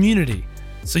is a community,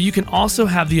 so you can also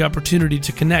have the opportunity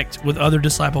to connect with other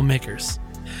disciple makers.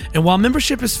 And while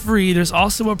membership is free, there's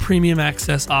also a premium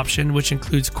access option, which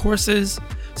includes courses,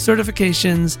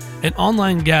 certifications, and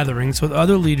online gatherings with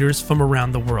other leaders from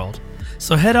around the world.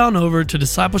 So head on over to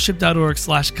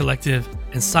discipleship.org/collective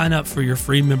and sign up for your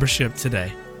free membership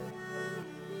today.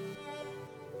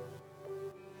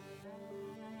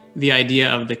 The idea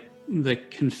of the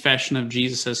confession of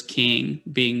Jesus as King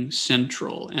being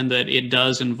central, and that it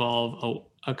does involve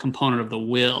a component of the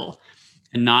will,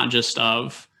 and not just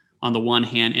of, on the one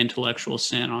hand, intellectual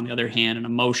sin, on the other hand, an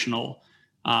emotional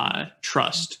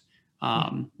trust,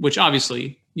 which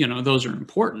obviously, those are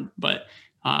important, but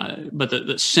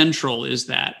the central is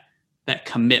that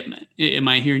commitment. Am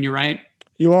I hearing you right?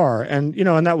 You are. And,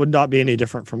 and that would not be any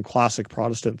different from classic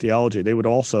Protestant theology. They would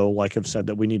also have said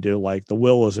that we need to the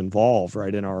will is involved,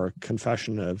 right, in our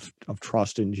confession of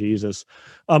trust in Jesus.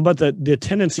 But the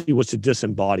tendency was to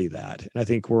disembody that. And I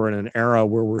think we're in an era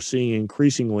where we're seeing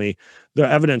increasingly the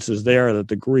evidence is there that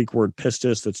the Greek word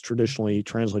pistis, that's traditionally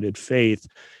translated faith,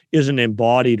 is an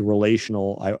embodied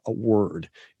relational word.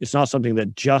 It's not something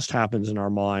that just happens in our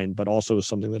mind, but also is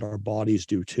something that our bodies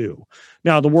do too.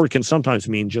 Now, the word can sometimes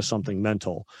mean just something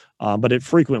mental, but it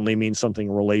frequently means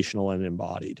something relational and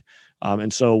embodied.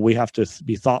 And so we have to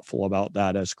be thoughtful about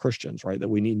that as Christians, right? That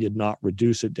we need to not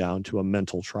reduce it down to a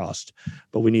mental trust,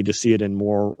 but we need to see it in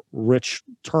more rich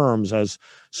terms as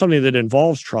something that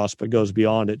involves trust, but goes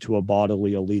beyond it to a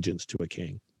bodily allegiance to a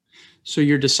king. So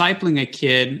you're discipling a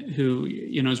kid who,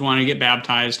 is wanting to get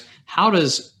baptized. How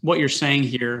does what you're saying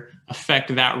here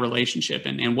affect that relationship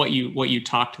and what you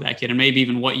talk to that kid, and maybe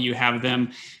even what you have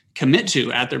them commit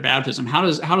to at their baptism? How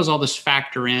does all this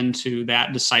factor into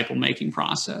that disciple making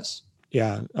process?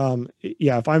 Yeah.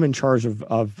 If I'm in charge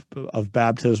of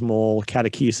baptismal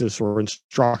catechesis or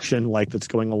instruction, that's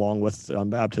going along with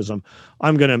baptism,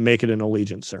 I'm going to make it an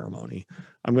allegiance ceremony.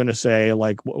 I'm going to say,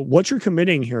 what you're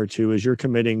committing here to is you're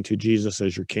committing to Jesus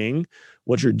as your king.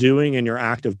 What you're doing in your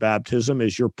act of baptism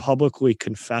is you're publicly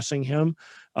confessing him.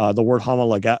 The word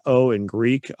homologeo in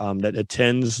Greek that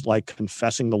attends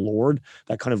confessing the Lord,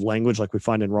 that kind of language we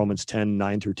find in Romans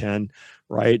 10:9-10,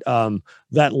 right?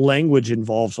 That language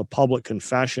involves a public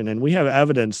confession. And we have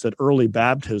evidence that early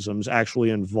baptisms actually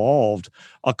involved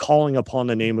a calling upon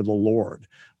the name of the Lord.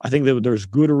 I think that there's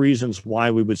good reasons why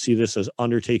we would see this as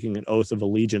undertaking an oath of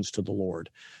allegiance to the Lord.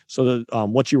 So that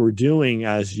what you were doing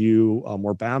as you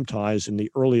were baptized in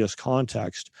the earliest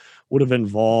context would have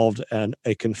involved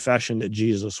a confession that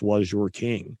Jesus was your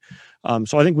king.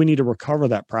 So I think we need to recover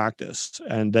that practice,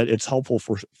 and that it's helpful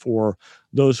for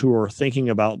those who are thinking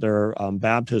about their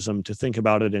baptism to think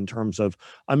about it in terms of,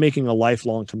 I'm making a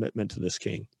lifelong commitment to this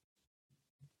king.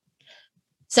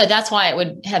 So that's why it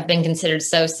would have been considered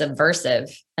so subversive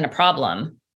and a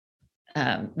problem,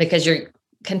 because you're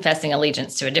confessing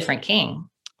allegiance to a different king.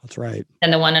 That's right.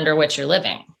 Than the one under which you're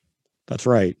living. That's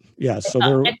right. Yeah. It's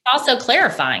also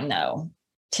clarifying, though,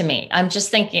 to me. I'm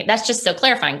just thinking that's just so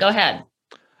clarifying. Go ahead.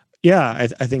 Yeah,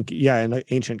 I think, in the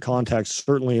ancient context,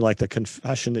 certainly the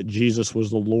confession that Jesus was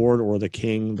the Lord or the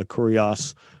king, the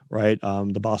kurios, right?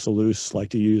 The basileus,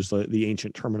 to use the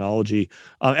ancient terminology.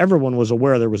 Everyone was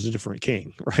aware there was a different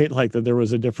king, right? That there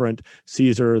was a different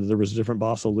Caesar, there was a different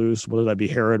basileus, whether that be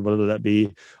Herod, whether that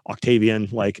be Octavian,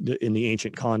 in the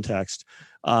ancient context.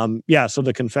 So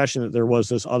the confession that there was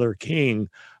this other king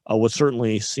was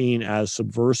certainly seen as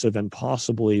subversive and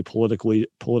possibly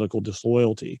political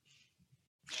disloyalty.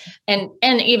 And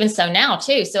even so now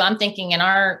too. So I'm thinking in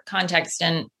our context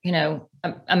in,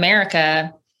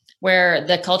 America, where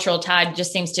the cultural tide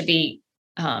just seems to be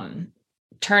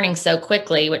turning so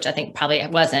quickly, which I think probably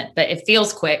it wasn't, but it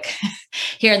feels quick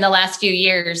here in the last few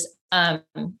years.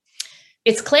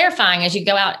 It's clarifying as you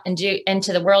go out and do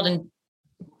into the world and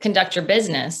conduct your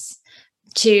business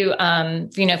to,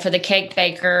 for the cake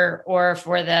baker or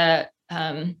for the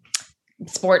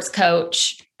sports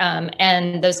coach,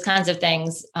 and those kinds of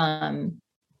things.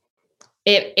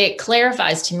 It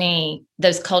clarifies to me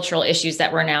those cultural issues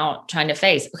that we're now trying to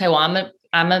face. Okay, well,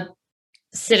 I'm a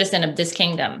citizen of this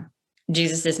kingdom.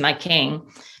 Jesus is my king.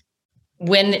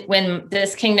 When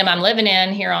this kingdom I'm living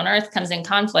in here on earth comes in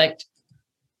conflict,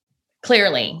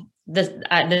 clearly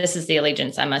this is the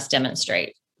allegiance I must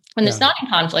demonstrate. When it's not in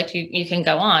conflict, you can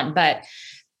go on, but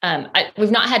we've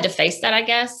not had to face that, I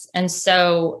guess. And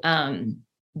so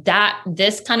that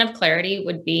this kind of clarity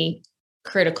would be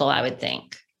critical, I would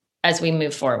think, as we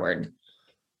move forward.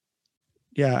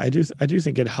 Yeah, I do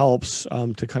think it helps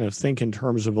to kind of think in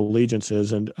terms of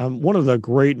allegiances. And one of the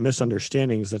great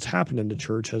misunderstandings that's happened in the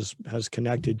church has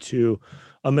connected to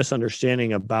a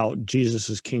misunderstanding about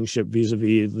Jesus's kingship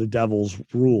vis-a-vis the devil's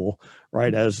rule,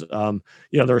 right? As there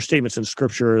are statements in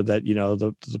Scripture that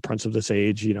the prince of this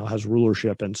age has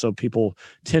rulership, and so people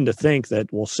tend to think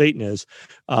that, well, Satan is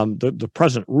the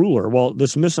present ruler. Well,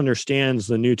 this misunderstands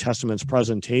the New Testament's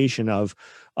presentation of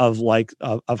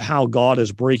how God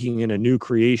is breaking in a new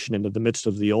creation into the midst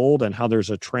of the old, and how there's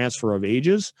a transfer of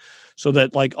ages. So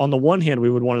that, like, on the one hand, we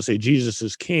would want to say Jesus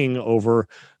is king over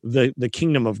the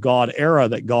kingdom of God era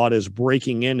that God is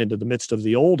breaking into the midst of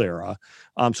the old era.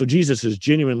 So Jesus is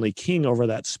genuinely king over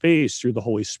that space through the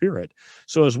Holy Spirit.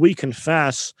 So as we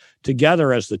confess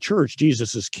together as the church,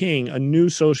 Jesus is king, a new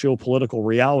socio-political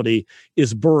reality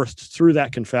is birthed through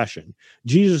that confession.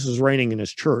 Jesus is reigning in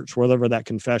his church, wherever that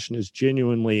confession is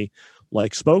genuinely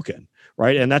spoken.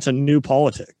 Right. And that's a new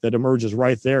politic that emerges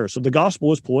right there. So the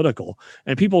gospel is political,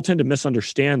 and people tend to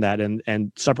misunderstand that,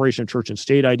 and separation of church and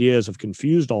state ideas have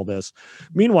confused all this.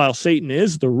 Meanwhile, Satan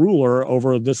is the ruler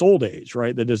over this old age,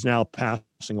 right, that is now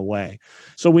passing away.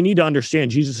 So we need to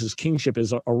understand Jesus's kingship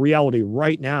is a reality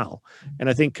right now. And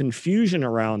I think confusion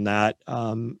around that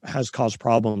has caused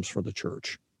problems for the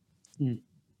church. And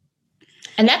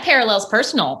that parallels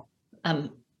personal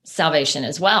salvation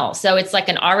as well. So it's like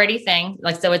an already thing,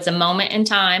 so it's a moment in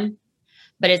time,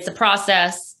 but it's a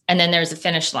process. And then there's a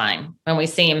finish line when we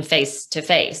see him face to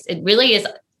face. It really is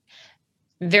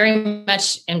very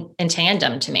much in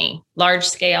tandem to me, large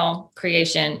scale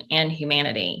creation and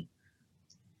humanity.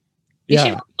 You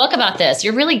should look about this.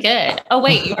 You're really good. Oh,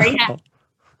 wait, you already have.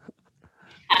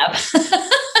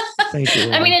 Thank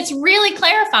you. I mean, it's really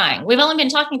clarifying. We've only been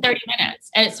talking 30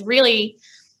 minutes, and it's really,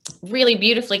 really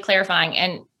beautifully clarifying,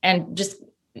 and just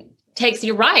takes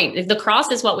you right. The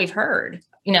cross is what we've heard,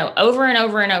 over and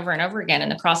over and over and over again.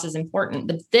 And the cross is important,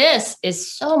 but this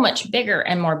is so much bigger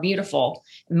and more beautiful,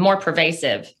 more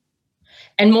pervasive,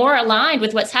 and more aligned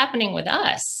with what's happening with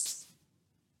us.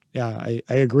 Yeah,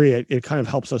 I agree. It kind of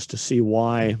helps us to see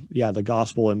why, the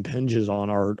gospel impinges on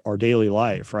our daily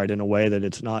life, right? In a way that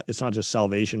it's not just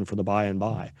salvation for the by and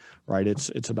by, right?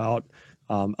 It's about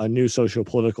a new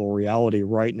socio-political reality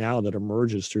right now that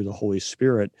emerges through the Holy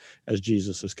Spirit as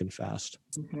Jesus is confessed.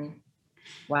 Mm-hmm.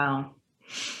 Wow.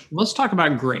 Let's talk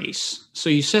about grace. So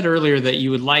you said earlier that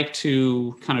you would like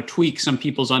to kind of tweak some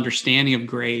people's understanding of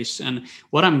grace. And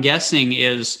what I'm guessing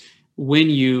is when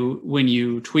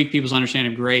you tweak people's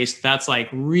understanding of grace, that's like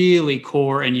really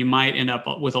core, and you might end up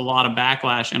with a lot of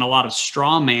backlash and a lot of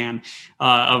straw man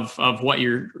of what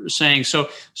you're saying. So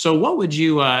what would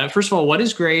you first of all, what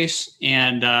is grace,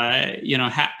 and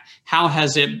how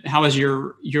has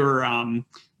your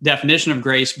definition of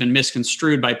grace been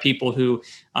misconstrued by people who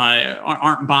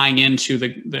aren't buying into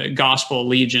the gospel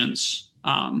allegiance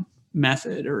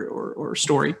method or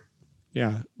story?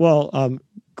 Yeah. Well,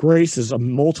 grace is a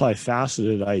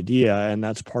multifaceted idea, and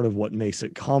that's part of what makes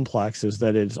it complex, is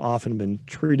that it's often been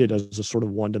treated as a sort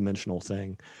of one-dimensional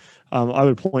thing. I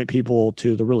would point people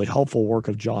to the really helpful work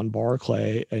of John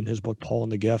Barclay in his book, Paul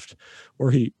and the Gift,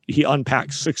 where he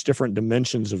unpacks 6 different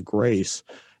dimensions of grace.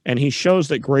 And he shows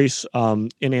that grace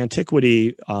in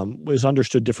antiquity was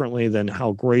understood differently than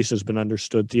how grace has been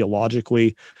understood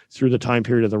theologically through the time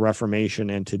period of the Reformation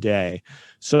and today.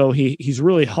 So he's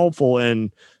really helpful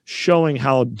in showing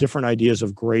how different ideas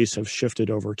of grace have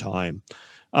shifted over time.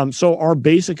 So our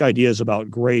basic ideas about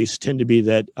grace tend to be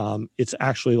that it's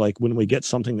actually like when we get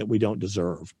something that we don't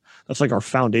deserve. That's like our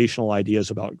foundational ideas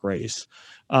about grace.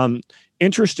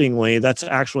 Interestingly, that's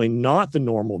actually not the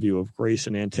normal view of grace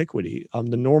in antiquity.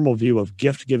 The normal view of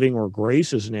gift giving or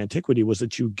graces in antiquity was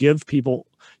that you give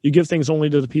things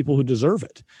only to the people who deserve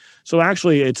it. So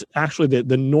actually, it's actually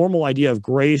the normal idea of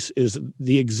grace is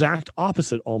the exact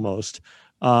opposite almost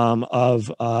in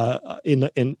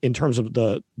terms of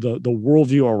the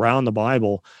worldview around the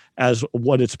Bible as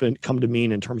what it's come to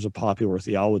mean in terms of popular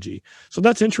theology. So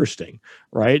that's interesting,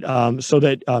 right? So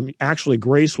that actually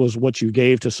grace was what you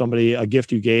gave to somebody, a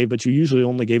gift you gave, but you usually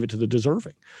only gave it to the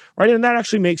deserving, right? And that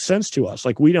actually makes sense to us.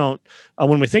 Like we don't,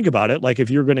 when we think about it, like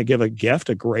if you're going to give a gift,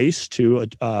 a grace to,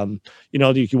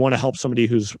 you want to help somebody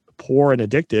who's poor and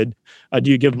addicted,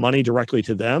 do you give money directly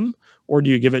to them, or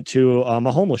do you give it to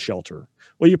a homeless shelter?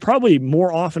 Well, you probably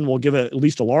more often will give at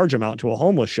least a large amount to a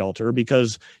homeless shelter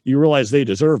because you realize they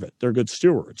deserve it. They're good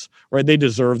stewards, right? They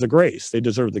deserve the grace. They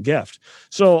deserve the gift.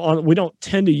 So we don't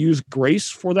tend to use grace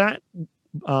for that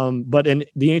but in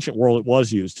the ancient world, it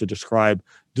was used to describe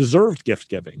deserved gift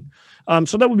giving.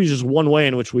 So that would be just one way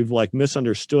in which we've like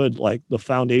misunderstood like the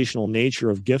foundational nature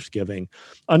of gift giving.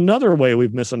 Another way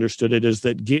we've misunderstood it is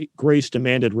that grace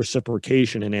demanded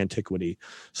reciprocation in antiquity.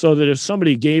 So that if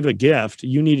somebody gave a gift,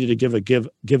 you needed to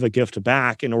give a gift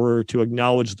back in order to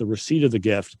acknowledge the receipt of the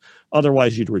gift.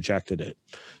 Otherwise, you'd rejected it.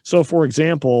 So, for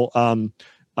example,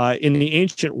 in the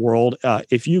ancient world,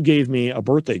 if you gave me a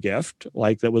birthday gift,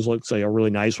 like that was, let's say, a really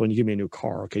nice one, you give me a new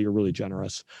car. Okay, you're really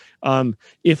generous.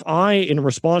 If I, in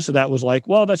response to that, was like,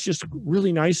 well, that's just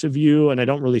really nice of you, and I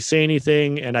don't really say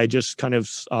anything, and I just kind of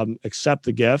accept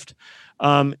the gift,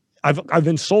 I've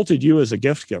insulted you as a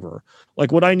gift giver.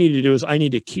 Like what I need to do is I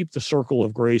need to keep the circle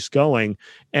of grace going.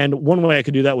 And one way I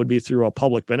could do that would be through a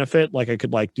public benefit. Like I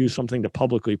could like do something to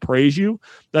publicly praise you.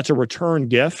 That's a return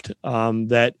gift.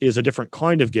 That is a different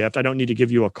kind of gift. I don't need to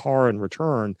give you a car in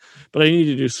return, but I need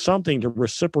to do something to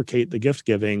reciprocate the gift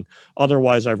giving.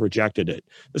 Otherwise, I've rejected it.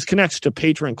 This connects to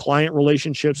patron-client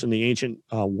relationships in the ancient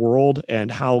world and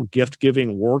how gift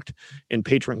giving worked in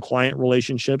patron-client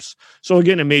relationships. So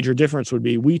again, a major difference would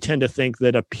be we tend to think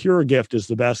that a pure gift is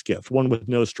the best gift, one with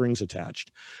no strings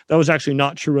attached. That was actually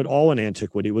not true at all in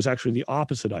antiquity. It was actually the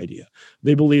opposite idea.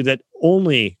 They believed that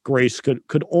only grace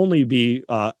could only be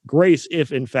grace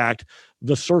if, in fact,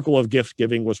 the circle of gift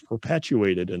giving was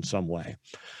perpetuated in some way.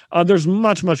 There's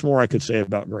much, much more I could say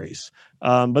about grace,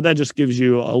 but that just gives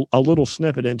you a little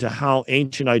snippet into how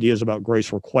ancient ideas about grace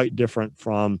were quite different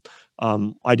from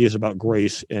ideas about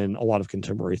grace in a lot of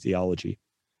contemporary theology.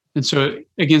 And so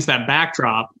against that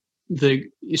backdrop,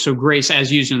 so grace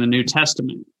as used in the New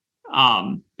Testament,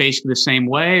 basically the same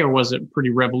way, or was it pretty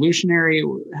revolutionary?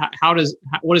 What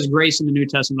is grace in the New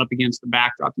Testament up against the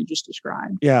backdrop you just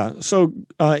described? Yeah. So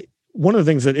one of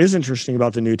the things that is interesting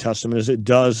about the New Testament is it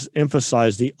does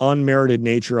emphasize the unmerited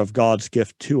nature of God's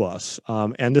gift to us.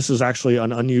 And this is actually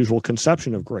an unusual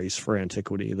conception of grace for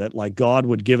antiquity, that like God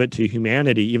would give it to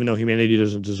humanity, even though humanity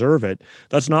doesn't deserve it.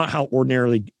 That's not how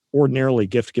ordinarily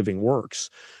gift giving works.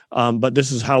 But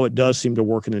this is how it does seem to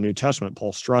work in the New Testament.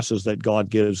 Paul stresses that God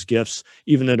gives gifts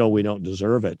even though we don't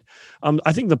deserve it.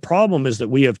 I think the problem is that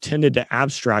we have tended to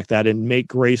abstract that and make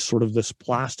grace sort of this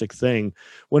plastic thing,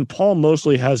 when Paul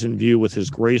mostly has in view with his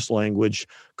grace language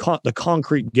the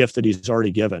concrete gift that he's already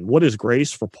given. What is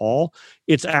grace for Paul?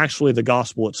 It's actually the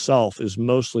gospel itself is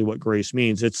mostly what grace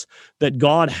means. It's that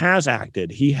God has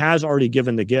acted. He has already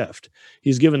given the gift.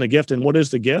 He's given the gift. And what is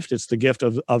the gift? It's the gift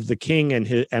of the king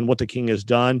and what the king has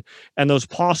done and those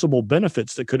possible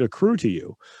benefits that could accrue to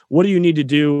you. What do you need to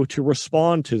do to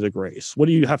respond to the grace? What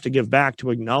do you have to give back to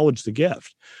acknowledge the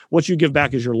gift? What you give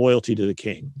back is your loyalty to the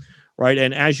king. Right.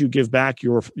 And as you give back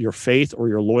your faith or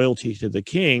your loyalty to the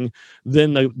king,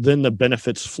 then the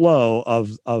benefits flow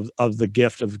of the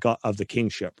gift of God, of the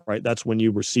kingship. Right. That's when you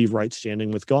receive right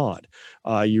standing with God.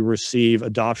 You receive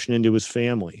adoption into his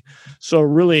family. So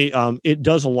really, it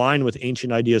does align with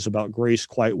ancient ideas about grace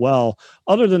quite well.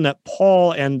 Other than that,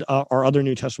 Paul and our other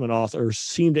New Testament authors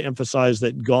seem to emphasize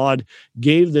that God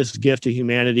gave this gift to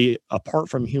humanity apart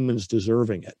from humans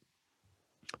deserving it.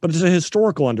 But it's a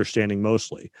historical understanding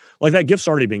mostly. Like that gift's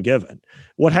already been given.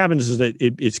 What happens is that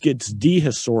it gets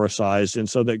dehistoricized, and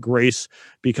so that grace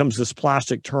becomes this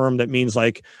plastic term that means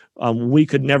like we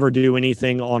could never do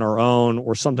anything on our own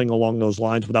or something along those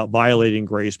lines without violating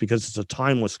grace, because it's a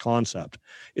timeless concept.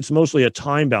 It's mostly a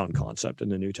time-bound concept in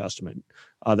the New Testament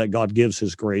that God gives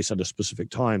his grace at a specific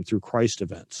time through Christ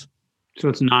events. So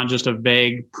it's not just a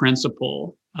vague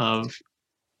principle of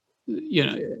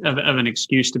an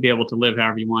excuse to be able to live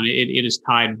however you want. It is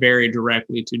tied very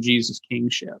directly to Jesus'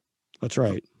 kingship. That's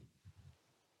right.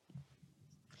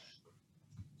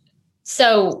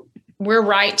 So we're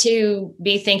right to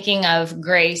be thinking of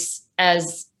grace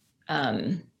as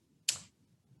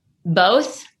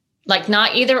both, like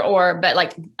not either or, but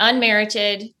like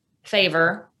unmerited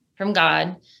favor from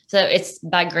God. So it's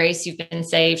by grace you've been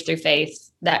saved through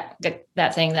faith, that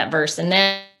verse.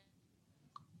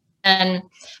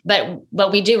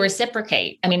 But we do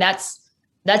reciprocate. I mean, that's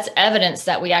evidence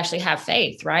that we actually have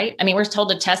faith, right? I mean, we're told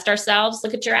to test ourselves.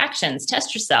 Look at your actions,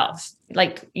 test yourself.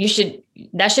 Like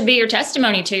that should be your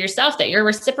testimony to yourself that you're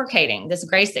reciprocating this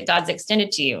grace that God's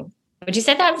extended to you. Would you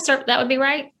say that would be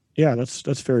right? Yeah,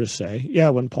 that's fair to say. Yeah,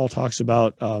 when Paul talks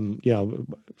about,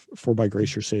 for by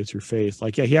grace you're saved through faith,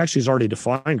 like, yeah, he actually has already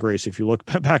defined grace. If you look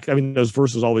back, I mean, those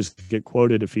verses always get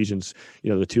quoted, Ephesians, the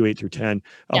 2:8-10.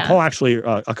 Paul actually,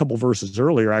 a couple verses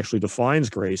earlier, actually defines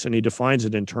grace, and he defines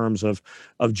it in terms of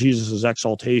Jesus's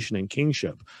exaltation and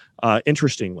kingship.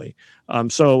 Interestingly,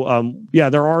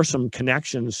 There are some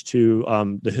connections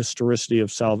to the historicity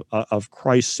of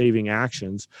Christ's saving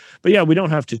actions. But yeah, we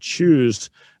don't have to choose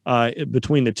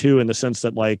between the two in the sense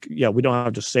that we don't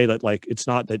have to say that it's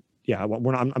not that. Yeah,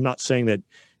 I'm not saying that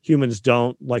humans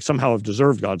don't somehow have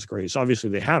deserved God's grace. Obviously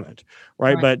they haven't,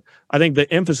 right? But I think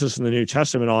the emphasis in the New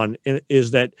Testament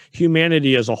is that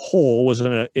humanity as a whole was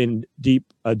in a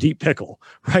deep pickle,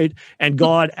 right? And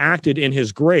God acted in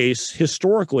his grace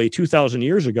historically 2,000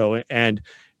 years ago and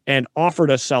offered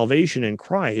us salvation in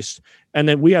Christ. And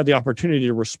then we have the opportunity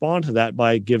to respond to that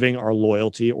by giving our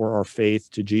loyalty or our faith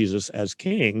to Jesus as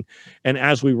King. And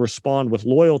as we respond with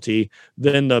loyalty,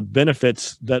 then the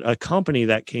benefits that accompany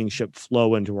that kingship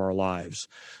flow into our lives.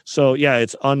 So yeah,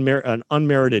 it's an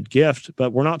unmerited gift,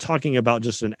 but we're not talking about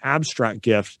just an abstract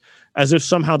gift as if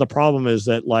somehow the problem is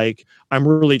that I'm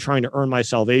really trying to earn my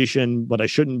salvation, but I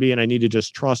shouldn't be, and I need to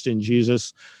just trust in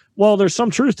Jesus. Well, there's some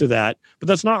truth to that, but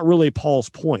that's not really Paul's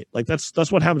point.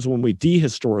 That's what happens when we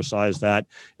dehistoricize that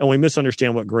and we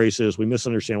misunderstand what grace is. We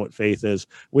misunderstand what faith is.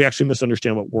 We actually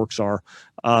misunderstand what works are.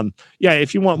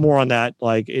 If you want more on that,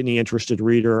 any interested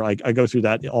reader, I go through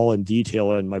that all in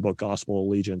detail in my book, Gospel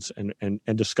Allegiance, and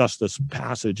discuss this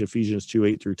passage, Ephesians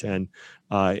 2:8-10,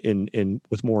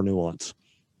 with more nuance.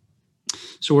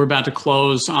 So we're about to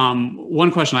close.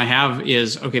 One question I have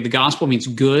is, okay, the gospel means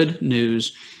good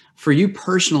news. For you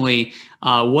personally,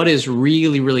 what is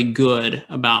really, really good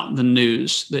about the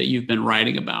news that you've been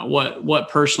writing about? What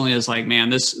personally is man,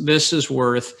 this is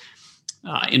worth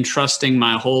entrusting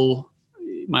my whole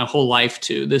life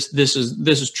to. This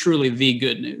is truly the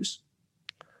good news.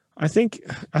 I think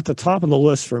at the top of the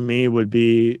list for me would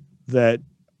be that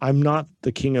I'm not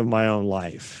the king of my own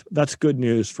life. That's good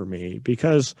news for me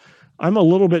because I'm a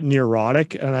little bit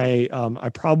neurotic, and I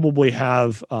probably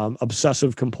have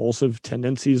obsessive compulsive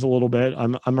tendencies a little bit.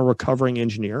 I'm a recovering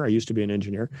engineer. I used to be an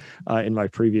engineer in my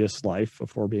previous life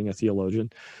before being a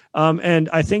theologian, and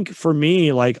I think for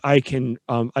me, I can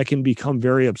become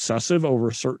very obsessive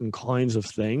over certain kinds of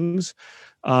things.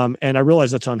 And I realize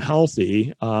that's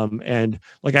unhealthy. And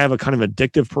I have a kind of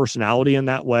addictive personality in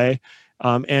that way.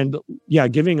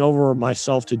 Giving over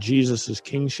myself to Jesus's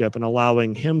kingship and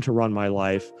allowing him to run my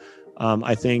life,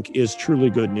 I think is truly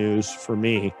good news for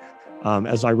me,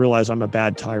 as I realize I'm a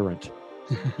bad tyrant.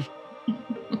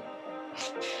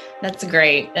 That's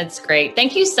great. That's great.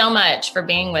 Thank you so much for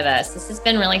being with us. This has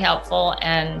been really helpful.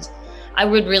 And I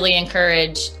would really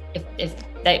encourage if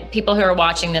that people who are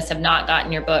watching this have not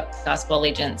gotten your book, Gospel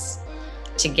Allegiance,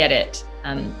 to get it,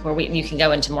 where you can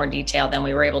go into more detail than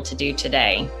we were able to do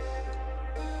today.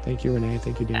 Thank you, Renee.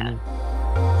 Thank you, Daniel.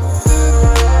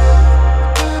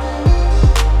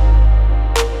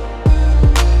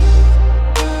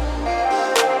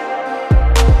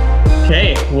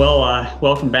 Okay, well,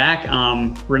 welcome back.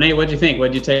 Renee, what did you think? What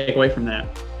did you take away from that?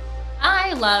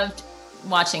 I loved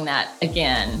watching that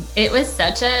again. It was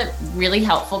such a really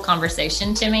helpful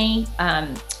conversation to me.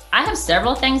 I have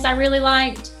several things I really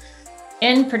liked.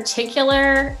 In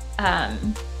particular,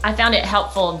 I found it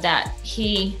helpful that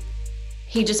he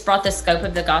just brought the scope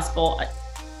of the gospel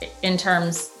in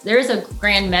terms, there is a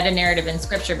grand meta narrative in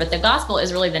scripture, but the gospel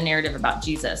is really the narrative about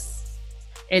Jesus.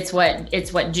 It's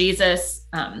what Jesus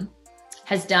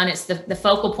has done. It's the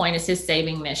focal point is his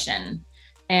saving mission.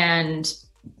 And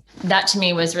that to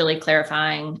me was really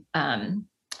clarifying.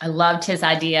 I loved his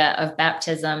idea of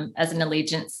baptism as an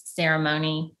allegiance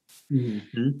ceremony,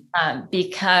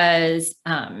 because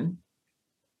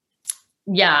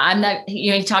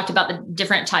he talked about the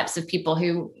different types of people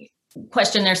who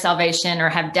question their salvation or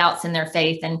have doubts in their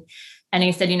faith. And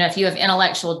he said, if you have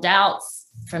intellectual doubts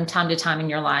from time to time in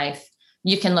your life,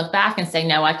 you can look back and say,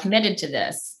 no, I committed to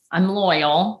this. I'm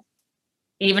loyal.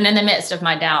 Even in the midst of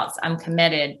my doubts, I'm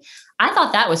committed. I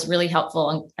thought that was really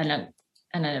helpful and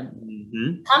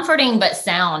comforting, but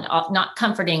sound, not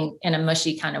comforting in a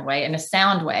mushy kind of way, in a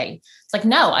sound way. It's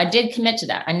no, I did commit to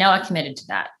that. I know I committed to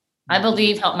that. I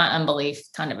believe, help my unbelief,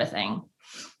 kind of a thing.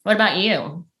 What about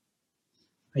you?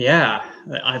 Yeah,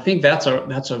 I think that's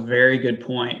a very good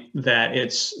point, that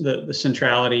it's the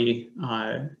centrality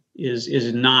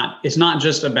is not, it's not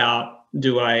just about,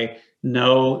 do I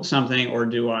know something, or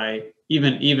do I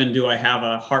even do I have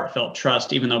a heartfelt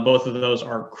trust, even though both of those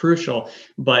are crucial,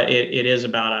 but it is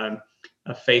about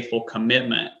a faithful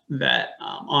commitment that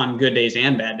on good days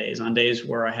and bad days, on days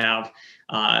where I have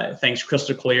things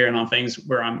crystal clear, and on things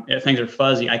where things are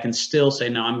fuzzy, I can still say,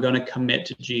 no, I'm going to commit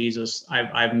to Jesus.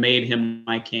 I've made him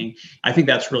my king. I think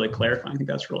that's really clarifying. I think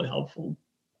that's really helpful.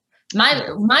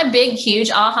 My big, huge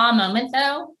aha moment,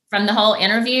 though, from the whole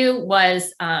interview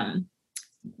was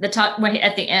the talk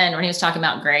at the end when he was talking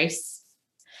about grace.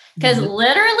 Because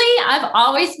literally, I've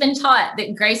always been taught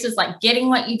that grace is like getting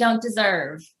what you don't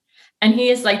deserve. And he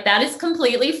is like, that is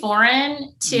completely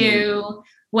foreign to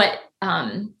what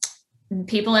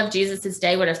people of Jesus's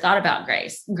day would have thought about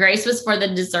grace. Grace was for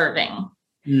the deserving.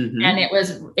 And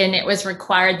it was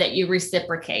required that you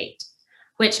reciprocate,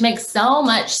 which makes so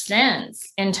much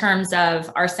sense in terms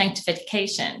of our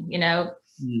sanctification. You know,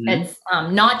 it's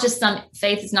not just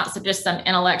faith is not just some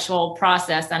intellectual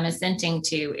process I'm assenting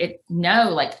to it.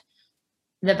 No, like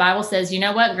the Bible says, you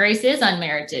know what? Grace is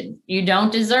unmerited. You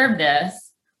don't deserve this.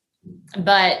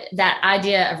 But that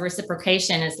idea of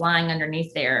reciprocation is lying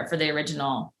underneath there for the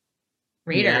original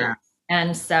reader. Yeah.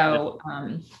 And so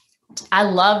I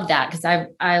love that because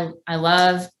I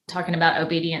love talking about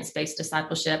obedience-based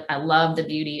discipleship. I love the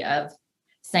beauty of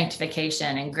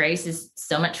sanctification, and grace is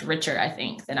so much richer, I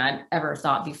think, than I'd ever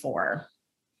thought before.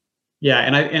 Yeah.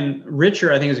 And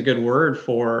richer, I think, is a good word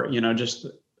for, you know, just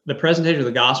the presentation of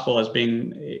the gospel as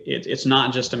being, it's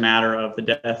not just a matter of the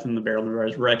death and the burial and the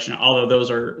resurrection, although those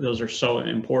are so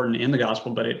important in the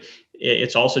gospel, but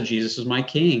it's also Jesus is my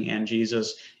king, and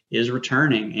Jesus is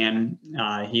returning, and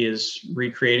he is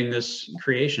recreating this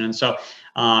creation. And so,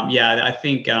 I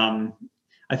think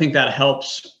that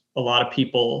helps a lot of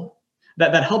people.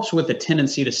 That helps with the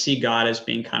tendency to see God as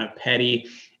being kind of petty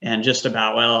and just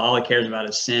about, well, all he cares about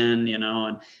is sin, you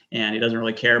know, and he doesn't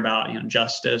really care about, you know,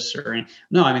 justice or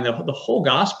no. I mean, the whole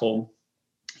gospel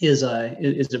is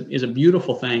a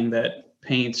beautiful thing that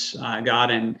paints God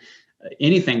in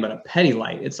anything but a petty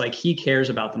light. It's like he cares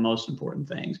about the most important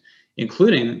things,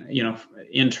 including, you know,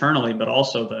 internally, but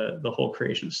also the whole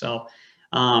creation itself.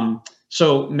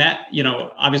 So Matt, you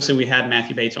know, obviously we had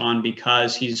Matthew Bates on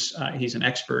because he's an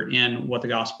expert in what the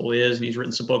gospel is, and he's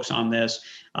written some books on this.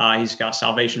 He's got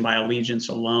Salvation by Allegiance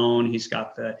Alone. He's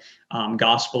got the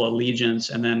Gospel Allegiance.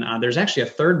 And then there's actually a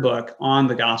third book on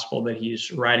the gospel that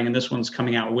he's writing, and this one's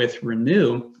coming out with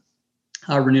Renew.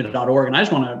 Renew.org. And I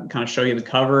just want to kind of show you the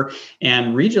cover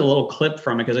and read you a little clip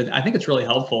from it because I think it's really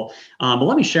helpful. But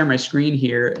let me share my screen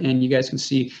here and you guys can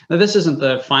see. Now, this isn't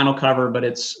the final cover, but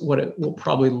it's what it will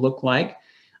probably look like.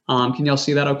 Can y'all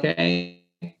see that okay?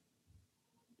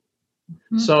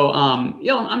 So, I'm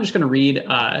just going to read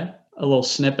a little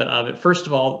snippet of it. First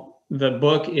of all, the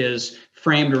book is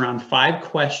framed around 5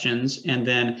 questions, and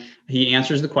then he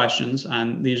answers the questions.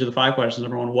 And these are the 5 questions.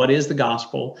 Number 1, what is the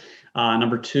gospel?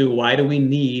 Number 2, why do we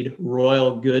need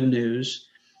royal good news?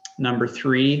 Number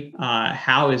 3,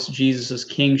 how is Jesus's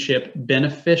kingship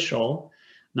beneficial?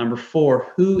 Number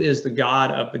 4, who is the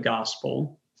God of the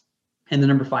gospel? And then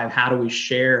number 5, how do we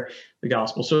share the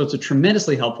gospel? So it's a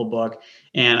tremendously helpful book.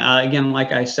 And again,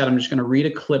 like I said, I'm just going to read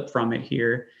a clip from it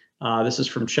here. This is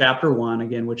from chapter 1,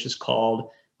 again, which is called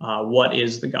What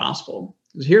is the Gospel?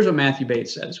 Here's what Matthew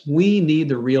Bates says. We need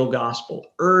the real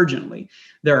gospel urgently.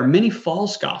 There are many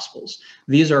false gospels.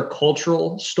 These are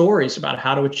cultural stories about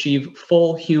how to achieve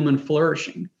full human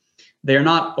flourishing. They are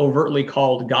not overtly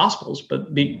called gospels,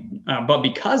 but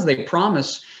because they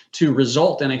promise to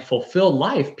result in a fulfilled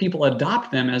life, people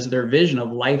adopt them as their vision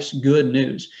of life's good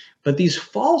news. But these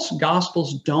false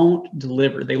gospels don't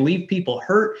deliver. They leave people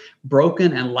hurt,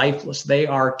 broken, and lifeless. They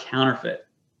are counterfeit.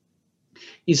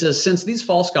 He says, since these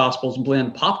false gospels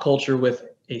blend pop culture with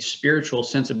a spiritual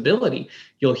sensibility,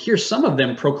 you'll hear some of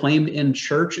them proclaimed in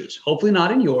churches, hopefully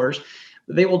not in yours.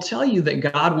 They will tell you that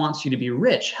God wants you to be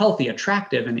rich, healthy,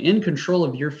 attractive, and in control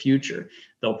of your future.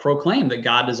 They'll proclaim that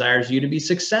God desires you to be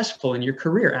successful in your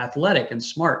career, athletic, and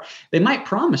smart. They might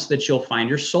promise that you'll find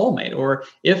your soulmate, or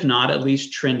if not, at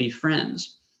least trendy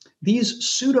friends. These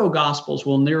pseudo-gospels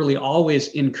will nearly always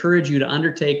encourage you to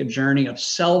undertake a journey of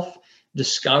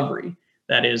self-discovery,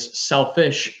 that is,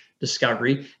 selfish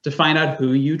discovery, to find out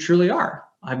who you truly are.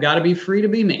 I've got to be free to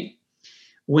be me.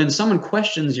 When someone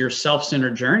questions your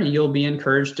self-centered journey, you'll be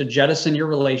encouraged to jettison your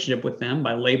relationship with them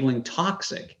by labeling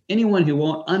toxic anyone who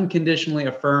won't unconditionally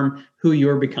affirm who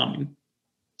you're becoming.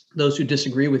 Those who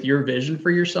disagree with your vision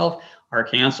for yourself are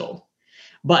canceled.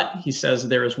 But he says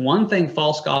there is one thing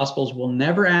false gospels will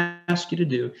never ask you to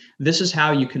do. This is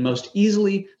how you can most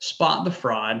easily spot the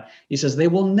fraud. He says they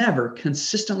will never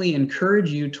consistently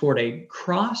encourage you toward a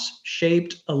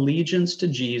cross-shaped allegiance to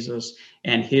Jesus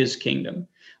and his kingdom.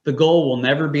 The goal will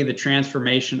never be the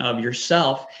transformation of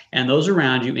yourself and those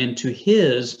around you into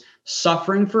his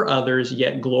suffering for others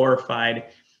yet glorified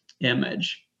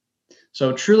image.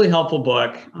 So truly helpful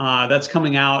book that's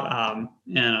coming out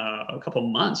in a couple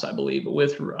months, I believe,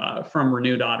 with from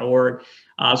renew.org.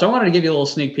 So I wanted to give you a little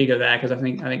sneak peek of that because I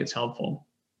think it's helpful.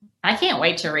 I can't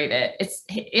wait to read it.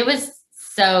 It was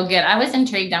so good. I was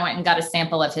intrigued. I went and got a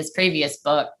sample of his previous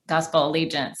book, Gospel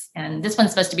Allegiance, and this one's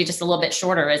supposed to be just a little bit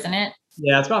shorter, isn't it?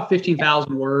 Yeah, it's about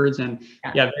 15,000 words, and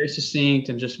very succinct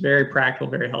and just very practical,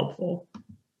 very helpful.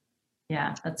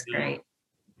 Yeah, that's great.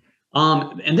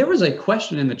 And there was a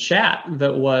question in the chat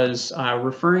that was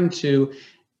referring to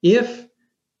if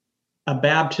a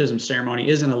baptism ceremony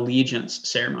is an allegiance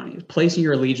ceremony, placing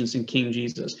your allegiance in King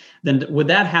Jesus, then would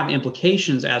that have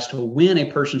implications as to when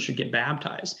a person should get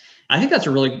baptized? I think that's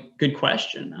a really good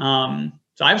question.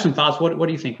 So I have some thoughts. What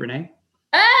do you think, Renee?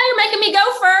 You're making me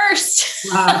go first.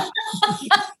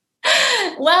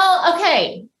 Well,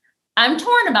 okay. I'm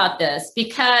torn about this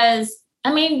because,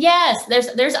 I mean, yes,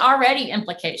 there's already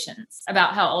implications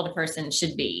about how old a person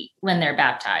should be when they're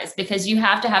baptized, because you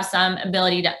have to have some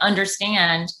ability to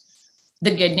understand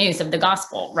the good news of the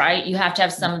gospel, right? You have to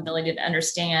have some ability to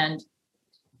understand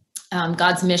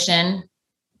God's mission,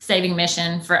 saving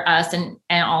mission for us and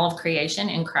all of creation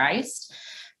in Christ.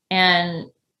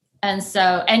 And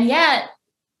yet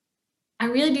I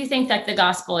really do think that the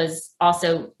gospel is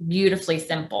also beautifully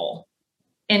simple.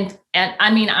 And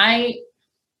I mean, I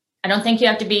don't think you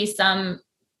have to be some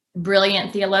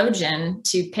brilliant theologian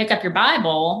to pick up your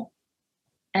Bible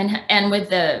and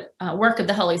with the work of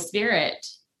the Holy Spirit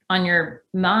on your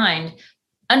mind,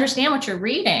 understand what you're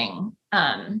reading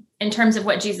in terms of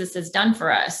what Jesus has done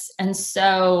for us. And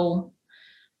so,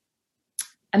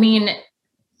 I mean,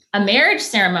 a marriage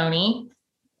ceremony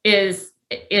is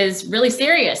really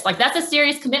serious. Like, that's a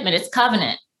serious commitment. It's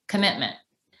covenant commitment.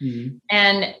 Mm-hmm.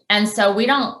 And so we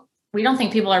don't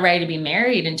think people are ready to be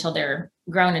married until they're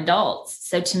grown adults.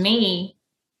 So to me,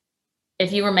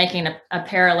 if you were making a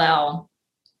parallel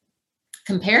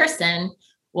comparison,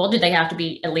 well, do they have to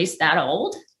be at least that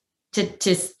old to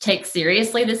take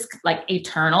seriously this like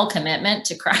eternal commitment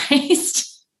to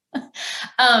Christ?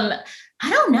 I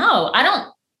don't know. I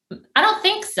don't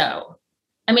think so.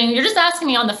 I mean, you're just asking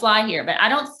me on the fly here, but I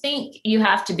don't think you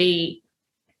have to be,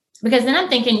 because then I'm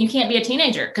thinking you can't be a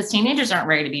teenager because teenagers aren't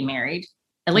ready to be married,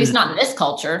 at least not in this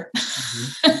culture.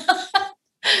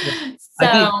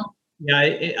 Mm-hmm.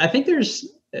 I think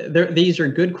these are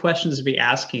good questions to be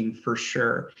asking for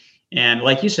sure. And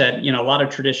like you said, a lot of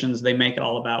traditions, they make it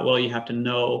all about, well, you have to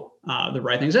know the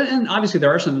right things. And obviously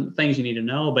there are some things you need to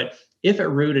know, but if at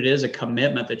root it is a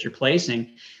commitment that you're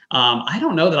placing, I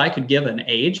don't know that I could give an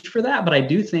age for that, but I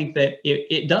do think that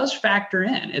it does factor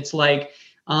in. It's like,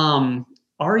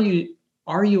 are you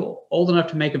old enough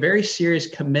to make a very serious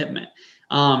commitment?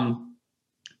 A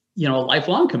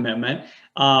lifelong commitment.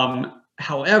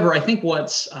 However, I think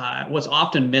what's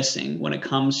often missing when it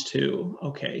comes to,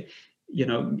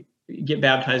 get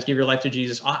baptized, give your life to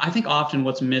Jesus. I think often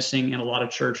what's missing in a lot of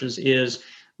churches is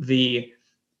the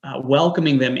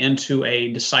welcoming them into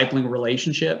a discipling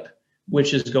relationship,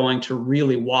 which is going to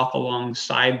really walk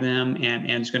alongside them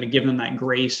and is going to give them that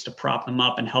grace to prop them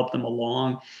up and help them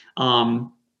along.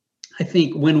 I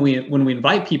think when we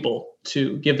invite people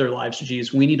to give their lives to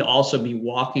Jesus, we need to also be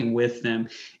walking with them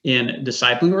in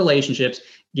discipling relationships,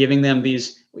 giving them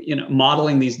these,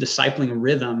 modeling these discipling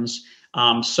rhythms,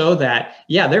 so that,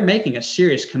 they're making a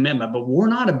serious commitment, but we're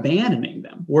not abandoning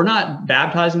them. We're not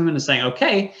baptizing them and saying,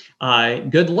 okay,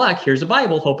 good luck. Here's a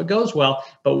Bible. Hope it goes well.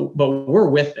 But we're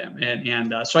with them.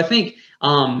 And so I think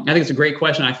it's a great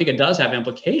question. I think it does have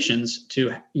implications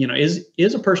to,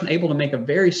 is a person able to make a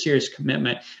very serious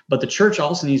commitment, but the church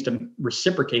also needs to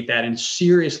reciprocate that and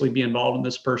seriously be involved in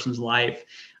this person's life.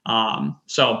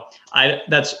 So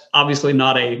that's obviously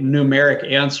not a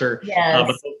numeric answer, yes.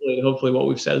 But hopefully what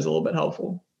we've said is a little bit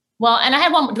helpful. Well, and I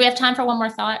had one. Do we have time for one more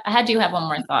thought? I do have one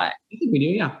more thought. I think we do,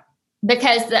 yeah.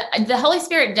 Because the Holy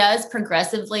Spirit does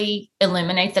progressively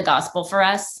illuminate the gospel for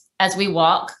us as we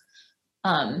walk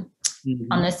on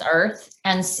this earth.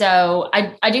 And so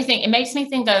I do think it makes me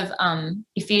think of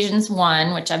Ephesians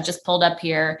 1, which I've just pulled up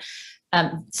here,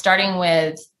 starting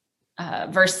with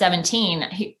verse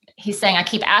 17. He's saying, I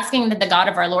keep asking that the God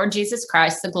of our Lord Jesus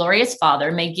Christ, the glorious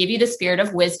Father, may give you the spirit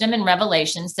of wisdom and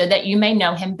revelation so that you may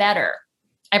know him better.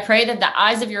 I pray that the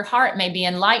eyes of your heart may be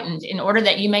enlightened in order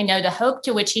that you may know the hope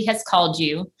to which he has called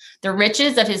you, the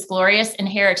riches of his glorious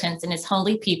inheritance in his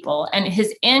holy people, and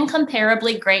his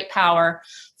incomparably great power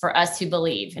for us who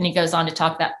believe. And he goes on to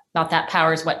talk about that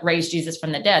power is what raised Jesus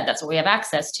from the dead. That's what we have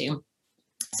access to.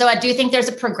 So I do think there's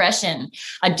a progression.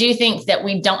 I do think that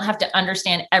we don't have to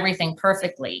understand everything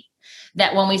perfectly.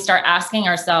 That when we start asking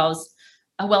ourselves,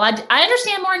 well, I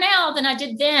understand more now than I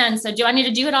did then. So do I need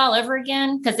to do it all over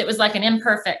again? Because it was like an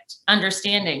imperfect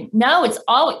understanding. No,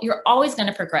 you're always going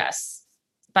to progress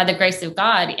by the grace of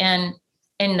God in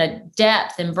the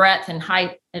depth and breadth and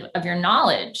height of your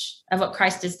knowledge of what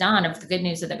Christ has done, of the good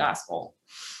news of the gospel.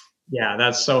 Yeah,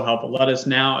 that's so helpful. Let us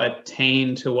now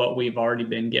attain to what we've already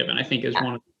been given, I think is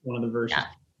one of the verses.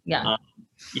 Yeah.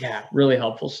 Yeah, really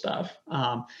helpful stuff.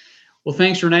 Well,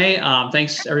 thanks, Renee.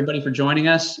 Thanks, everybody, for joining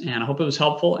us. And I hope it was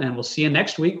helpful. And we'll see you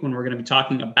next week when we're going to be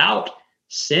talking about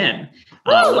sin.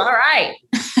 All right.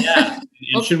 Yeah.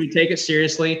 And should we take it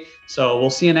seriously? So we'll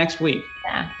see you next week.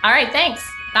 Yeah. All right. Thanks.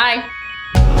 Bye.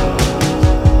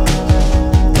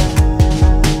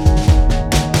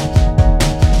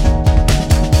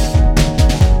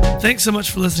 Thanks so much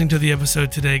for listening to the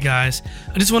episode today, guys.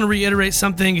 I just want to reiterate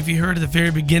something. If you heard at the very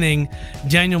beginning,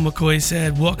 Daniel McCoy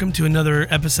said, "Welcome to another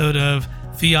episode of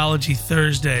Theology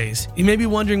Thursdays." You may be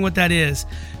wondering what that is.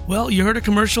 Well, you heard a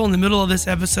commercial in the middle of this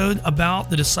episode about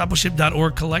the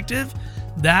discipleship.org collective.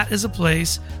 That is a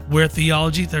place where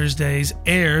Theology Thursdays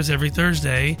airs every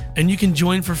Thursday, and you can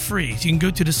join for free. So you can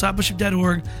go to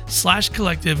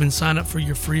discipleship.org/collective and sign up for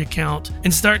your free account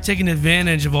and start taking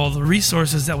advantage of all the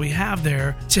resources that we have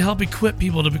there to help equip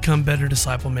people to become better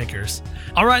disciple makers.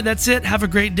 All right, that's it. Have a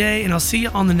great day, and I'll see you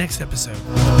on the next episode.